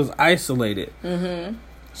lady. She was isolated. Mm-hmm.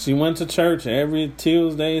 She went to church every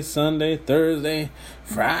Tuesday, Sunday, Thursday,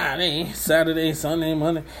 Friday, Saturday, Sunday,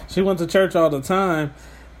 Monday. She went to church all the time.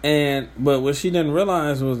 But what she didn't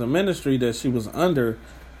realize was the ministry that she was under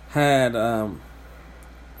had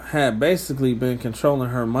basically been controlling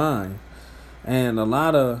her mind. And a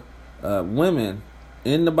lot of women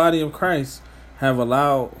in the body of Christ have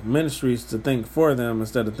allowed ministries to think for them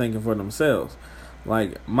instead of thinking for themselves.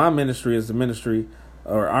 Like my ministry is the ministry,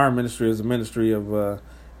 or our ministry is the ministry of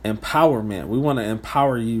empowerment. We want to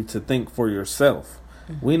empower you to think for yourself.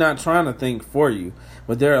 We're not trying to think for you.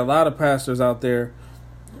 But there are a lot of pastors out there,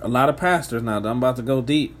 a lot of pastors now, I'm about to go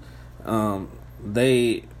deep.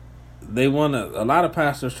 They want to, a lot of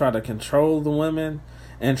pastors try to control the women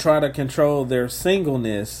and try to control their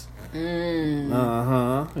singleness.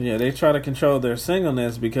 Yeah, they try to control their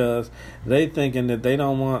singleness because they thinking that they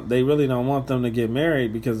really don't want them to get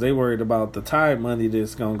married because they worried about the tithe money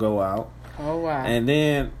that's going to go out. Oh, wow. And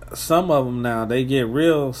then some of them now, they get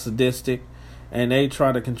real sadistic and they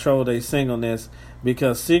try to control their singleness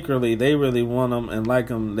because secretly they really want them and like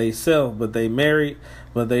them themselves, but they married,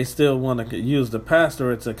 but they still want to use the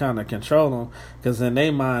pastorate to kind of control them because in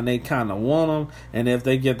their mind they kind of want them, and if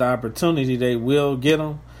they get the opportunity they will get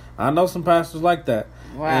them. I know some pastors like that.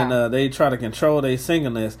 Wow. And they try to control their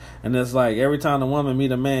singleness, and it's like every time the woman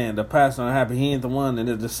meet a man, the pastor not happy he ain't the one, and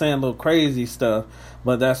they're just saying little crazy stuff,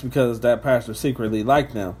 but that's because that pastor secretly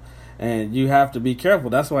like them. And you have to be careful.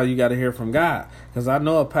 That's why you got to hear from God, because I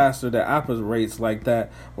know a pastor that operates like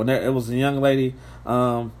that. When it was a young lady,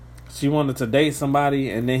 she wanted to date somebody,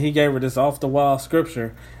 and then he gave her this off-the-wall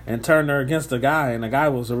scripture and turned her against the guy, and the guy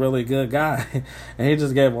was a really good guy. And he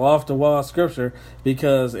just gave her off-the-wall scripture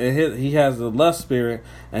because he has a lust spirit,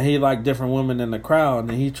 and he liked different women in the crowd,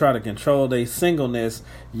 and he tried to control their singleness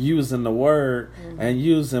using the word and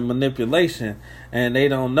using manipulation. And they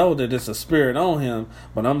don't know that it's a spirit on him.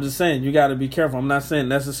 But I'm just saying, you got to be careful. I'm not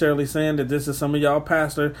necessarily saying that this is some of y'all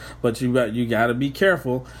pastors, but you got to be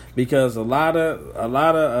careful, because a lot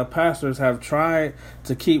of pastors have tried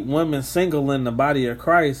to keep women single in the body of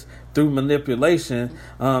Christ through manipulation,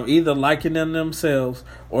 either liking them themselves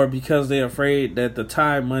or because they're afraid that the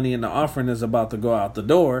tithe money and the offering is about to go out the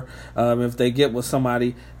door. If they get with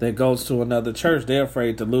somebody that goes to another church, they're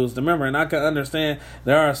afraid to lose the member. And I can understand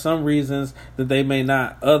there are some reasons that they may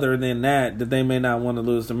not, other than that they may not want to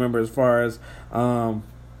lose the member, as far as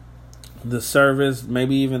the service,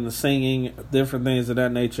 maybe even the singing, different things of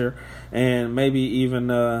that nature, and maybe even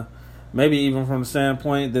from the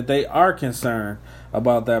standpoint that they are concerned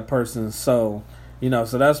about that person's soul.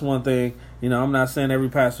 So that's one thing. I'm not saying every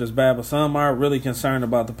pastor is bad, but some are really concerned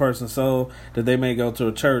about the person's soul, that they may go to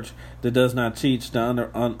a church that does not teach the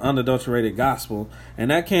unadulterated gospel, and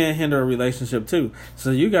that can hinder a relationship too.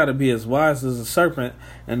 So you got to be as wise as a serpent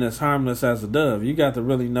and as harmless as a dove. You got to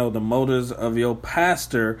really know the motives of your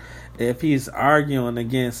pastor if he's arguing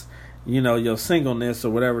against your singleness or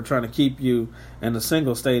whatever, trying to keep you in a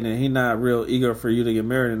single state, and he's not real eager for you to get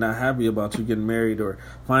married and not happy about you getting married or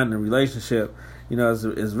finding a relationship.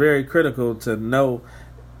 It's very critical to know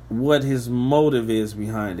what his motive is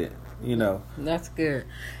behind it. That's good.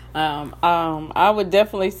 I would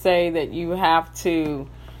definitely say that you have to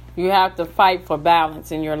fight for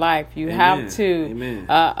balance in your life. You Amen. have to. Amen.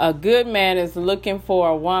 A good man is looking for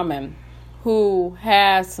a woman who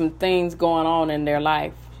has some things going on in their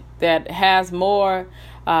life that has more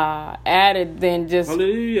added than just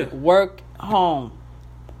Hallelujah. Work, home,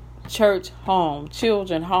 church, home,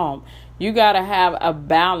 children, home. You got to have a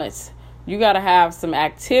balance. You got to have some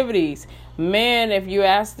activities. Men, if you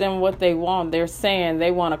ask them what they want, they're saying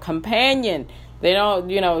they want a companion. They don't,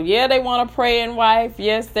 they want a praying wife.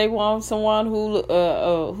 Yes, they want someone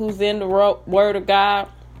who's in the word of God.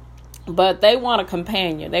 But they want a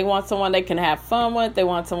companion. They want someone they can have fun with. They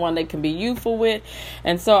want someone they can be youthful with.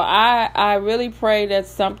 And so I really pray that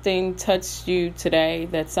something touched you today,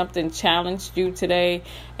 that something challenged you today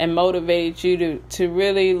and motivated you to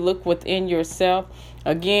really look within yourself.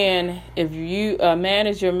 Again, if a man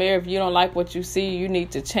is your mirror, if you don't like what you see, you need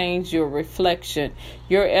to change your reflection.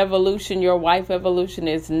 Your evolution, your wife evolution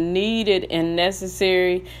is needed and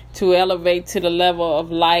necessary to elevate to the level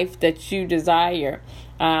of life that you desire.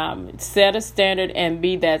 Set a standard and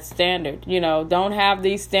be that standard. Don't have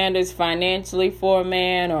these standards financially for a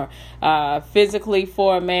man or physically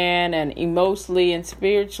for a man and emotionally and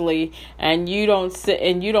spiritually, and you don't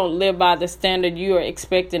live by the standard you are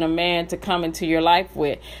expecting a man to come into your life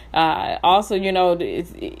with. Also,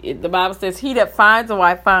 the Bible says, "He that finds a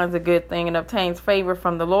wife finds a good thing and obtains favor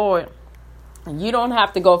from the Lord." You don't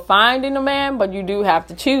have to go finding a man, but you do have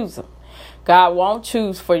to choose him. God won't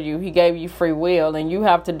choose for you. He gave you free will, and you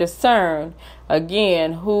have to discern,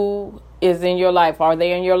 again, who is in your life. Are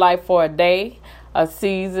they in your life for a day, a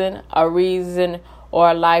season, a reason, or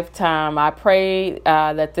a lifetime? I pray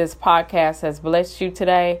that this podcast has blessed you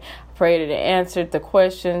today. I pray that it answered the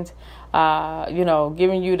questions,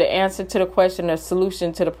 giving you the answer to the question, the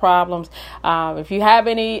solution to the problems. If you have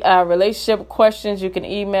any relationship questions, you can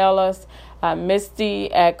email us,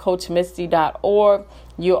 misty@coachmisty.org.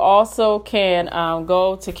 You also can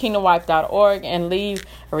go to kingdomwife.org and leave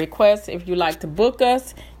a request. If you'd like to book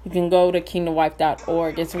us, you can go to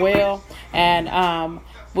kingdomwife.org as well. And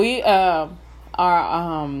we are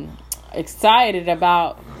excited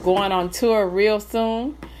about going on tour real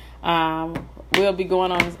soon. We'll be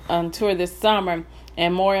going on tour this summer,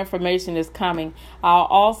 and more information is coming. I'll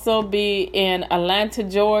also be in Atlanta,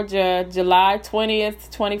 Georgia, July 20th,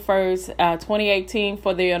 21st, 2018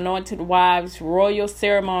 for the Anointed Wives Royal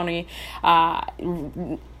Ceremony.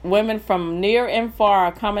 Women from near and far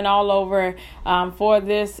are coming all over for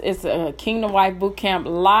this. It's a Kingdom Wife Boot Camp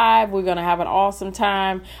live. We're going to have an awesome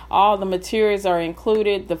time. All the materials are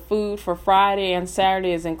included. The food for Friday and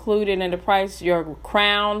Saturday is included in the price. Your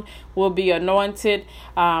crown will be anointed.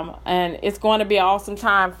 And it's going to be an awesome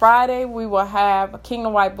time. Friday, we will have a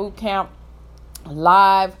Kingdom Wife Boot Camp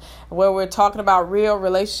live where we're talking about real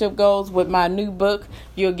relationship goals with my new book.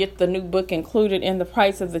 You'll get the new book included in the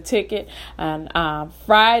price of the ticket. And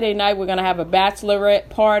Friday night, we're going to have a bachelorette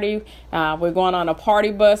party. We're going on a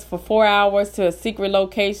party bus for 4 hours to a secret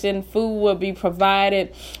location. Food will be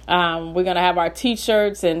provided. We're going to have our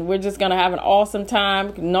t-shirts, and we're just going to have an awesome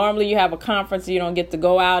time. Normally, you have a conference, you don't get to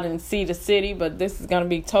go out and see the city, but this is going to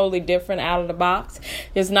be totally different, out of the box.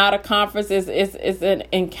 It's not a conference. It's an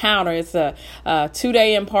encounter. It's a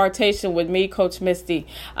 2-day impartation with me, Coach Misty.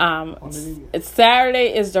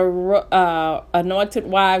 Saturday is the Anointed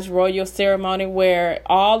Wives Royal Ceremony, where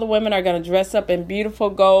all the women are going to dress up in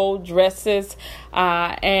beautiful gold dresses,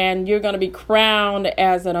 and you're going to be crowned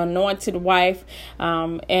as an anointed wife.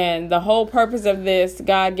 And the whole purpose of this,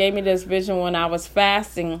 God gave me this vision when I was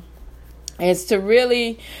fasting. It's to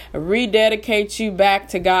really rededicate you back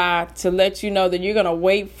to God, to let you know that you're going to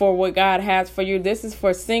wait for what God has for you. This is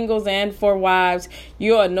for singles and for wives.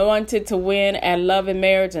 You're anointed to win at love and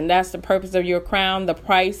marriage, and that's the purpose of your crown, the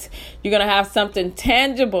price. You're going to have something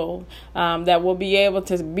tangible that will be able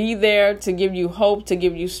to be there to give you hope, to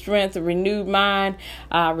give you strength, a renewed mind,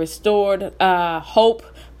 restored hope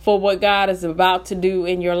for what God is about to do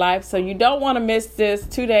in your life. So you don't want to miss this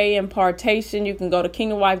 2-day impartation. You can go to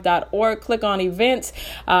kingdomwife.org, click on events.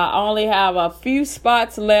 I only have a few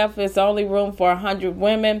spots left. It's only room for 100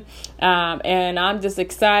 women. And I'm just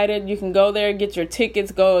excited. You can go there, get your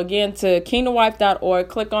tickets. Go again to kingdomwife.org,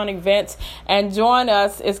 click on events, and join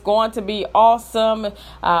us. It's going to be awesome.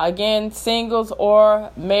 Again, singles or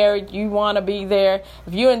married, you want to be there.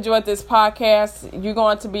 If you enjoyed this podcast, you're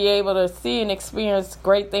going to be able to see and experience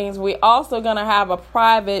great things. We also going to have a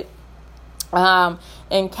private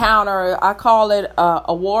encounter. I call it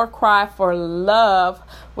a war cry for love.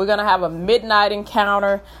 We're going to have a midnight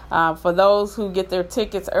encounter for those who get their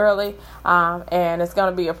tickets early. And it's going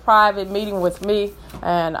to be a private meeting with me.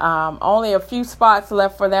 And only a few spots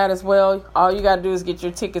left for that as well. All you got to do is get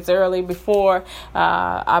your tickets early before,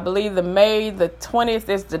 I believe, May the 20th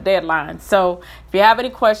is the deadline. So if you have any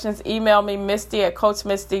questions, email me,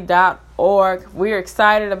 misty@coachmisty.org. We're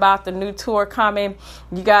excited about the new tour coming.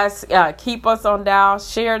 You guys keep us on dial.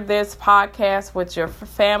 Share this podcast with your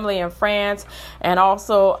family and friends. And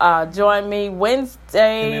also join me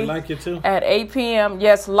Wednesday at 8 p.m.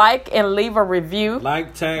 Yes, like and leave a review.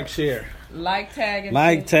 Like, tag, share.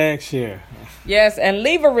 Tag, share. Yes, and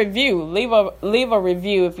leave a review. Leave a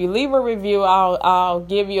review. If you leave a review, I'll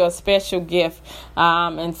give you a special gift.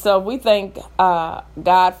 And so we thank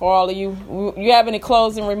God for all of you. You have any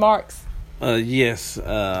closing remarks? Yes.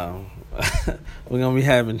 We're gonna be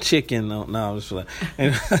having chicken. No, I'm just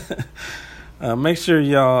playing. Make sure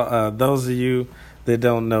y'all, those of you that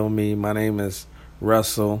don't know me, my name is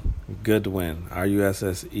Russell Goodwin.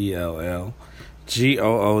 RUSSELL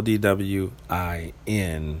GOODWIN.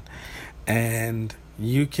 And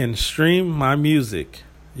you can stream my music.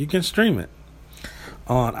 You can stream it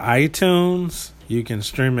on iTunes. You can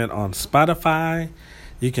stream it on Spotify.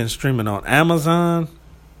 You can stream it on Amazon.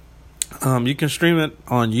 You can stream it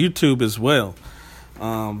on YouTube as well.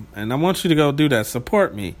 And I want you to go do that.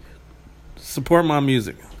 Support me. Support my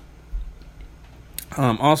music.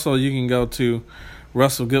 Also, you can go to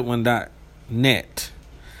russellgoodwin.net.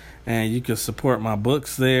 And you can support my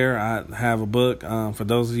books there. I have a book for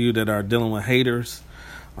those of you that are dealing with haters.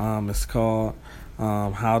 It's called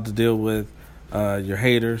How to Deal with Your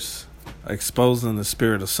Haters. Exposing the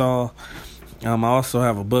Spirit of Saul. I also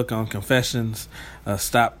have a book on confessions.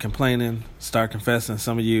 Stop complaining, start confessing.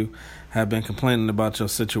 Some of you have been complaining about your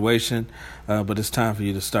situation, but it's time for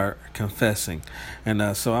you to start confessing.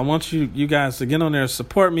 And so I want you guys to get on there and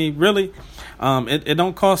support me. Really, it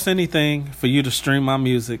don't cost anything for you to stream my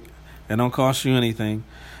music. It don't cost you anything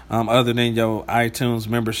other than your iTunes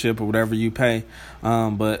membership or whatever you pay.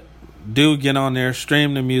 But do get on there,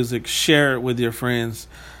 stream the music, share it with your friends.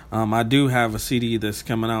 I do have a CD that's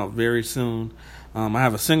coming out very soon. I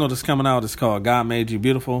have a single that's coming out. It's called God Made You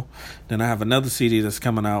Beautiful. Then I have another CD that's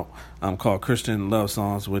coming out called Christian Love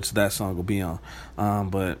Songs, which that song will be on.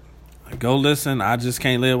 But go listen. I Just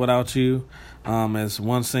Can't Live Without You as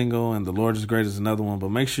one single, and The Lord Is Great is another one. But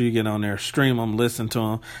make sure you get on there, stream them, listen to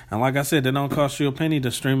them. And like I said, they don't cost you a penny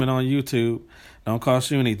to stream it on YouTube. Don't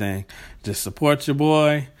cost you anything. Just support your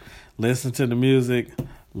boy. Listen to the music.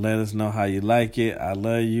 Let us know how you like it. I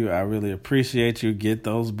love you. I really appreciate you. Get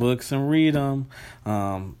those books and read them.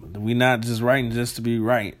 We not just writing just to be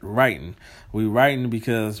writing. We writing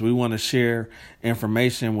because we want to share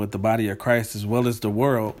information with the body of Christ as well as the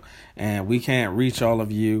world. And we can't reach all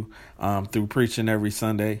of you through preaching every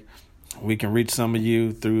Sunday. We can reach some of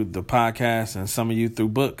you through the podcast and some of you through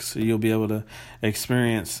books. So you'll be able to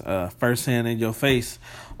experience firsthand in your face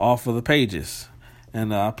off of the pages.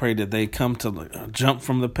 And I pray that they come to jump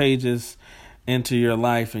from the pages into your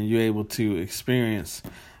life and you're able to experience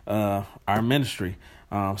our ministry.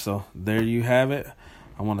 So there you have it.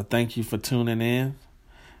 I want to thank you for tuning in.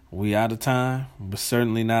 We out of time, but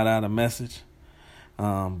certainly not out of message.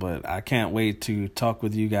 But I can't wait to talk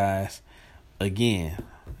with you guys again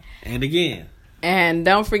and again. And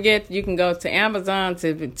don't forget, you can go to Amazon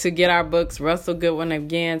to get our books, Russell Goodwin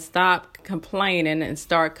Again, Stop Complaining and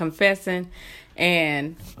Start Confessing.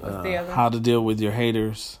 And what's the other? How to Deal with Your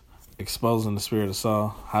Haters, Exposing the Spirit of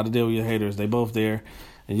Saul. How to Deal with Your Haters. They both there.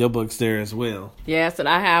 And your book's there as well. Yes, and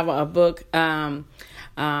I have a book,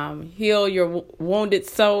 Heal Your Wounded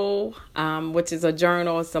Soul, which is a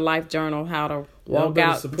journal. It's a life journal, how to walk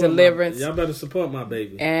out deliverance. Y'all better support my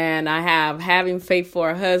baby. And I have Having Faith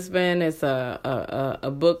for a Husband. It's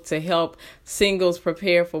a book to help singles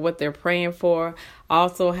prepare for what they're praying for.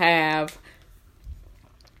 Also have...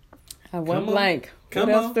 I went blank. What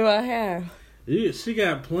else do I have? She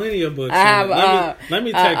got plenty of books. I have let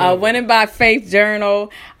me take a Winning by Faith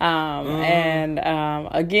journal. And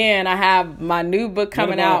again, I have my new book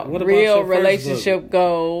coming out, Real Relationship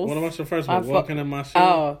Goals. What about your first book, Walking in My Shoes?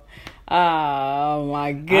 Oh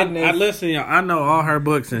my goodness. I listen, y'all. I know all her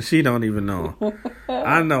books and she don't even know them.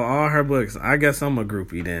 I know all her books. I guess I'm a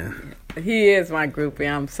groupie then. He is my groupie.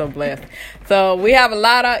 I'm so blessed. So we have a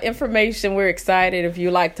lot of information. We're excited. If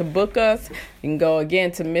you like to book us, you can go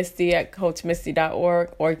again to Misty at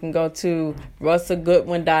CoachMisty.org, or you can go to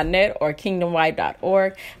RussellGoodwin.net or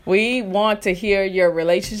KingdomWife.org. We want to hear your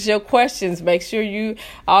relationship questions. Make sure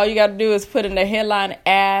all you got to do is put in the headline,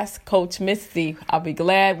 Ask Coach Misty.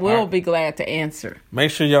 We'll be glad to answer.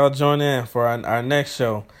 Make sure y'all join in for our next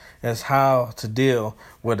show. Is how to deal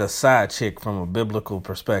with a side chick from a biblical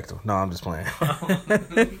perspective. No, I'm just playing.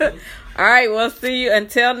 All right, we'll see you.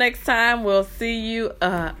 Until next time, we'll see you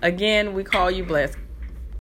again. We call you blessed.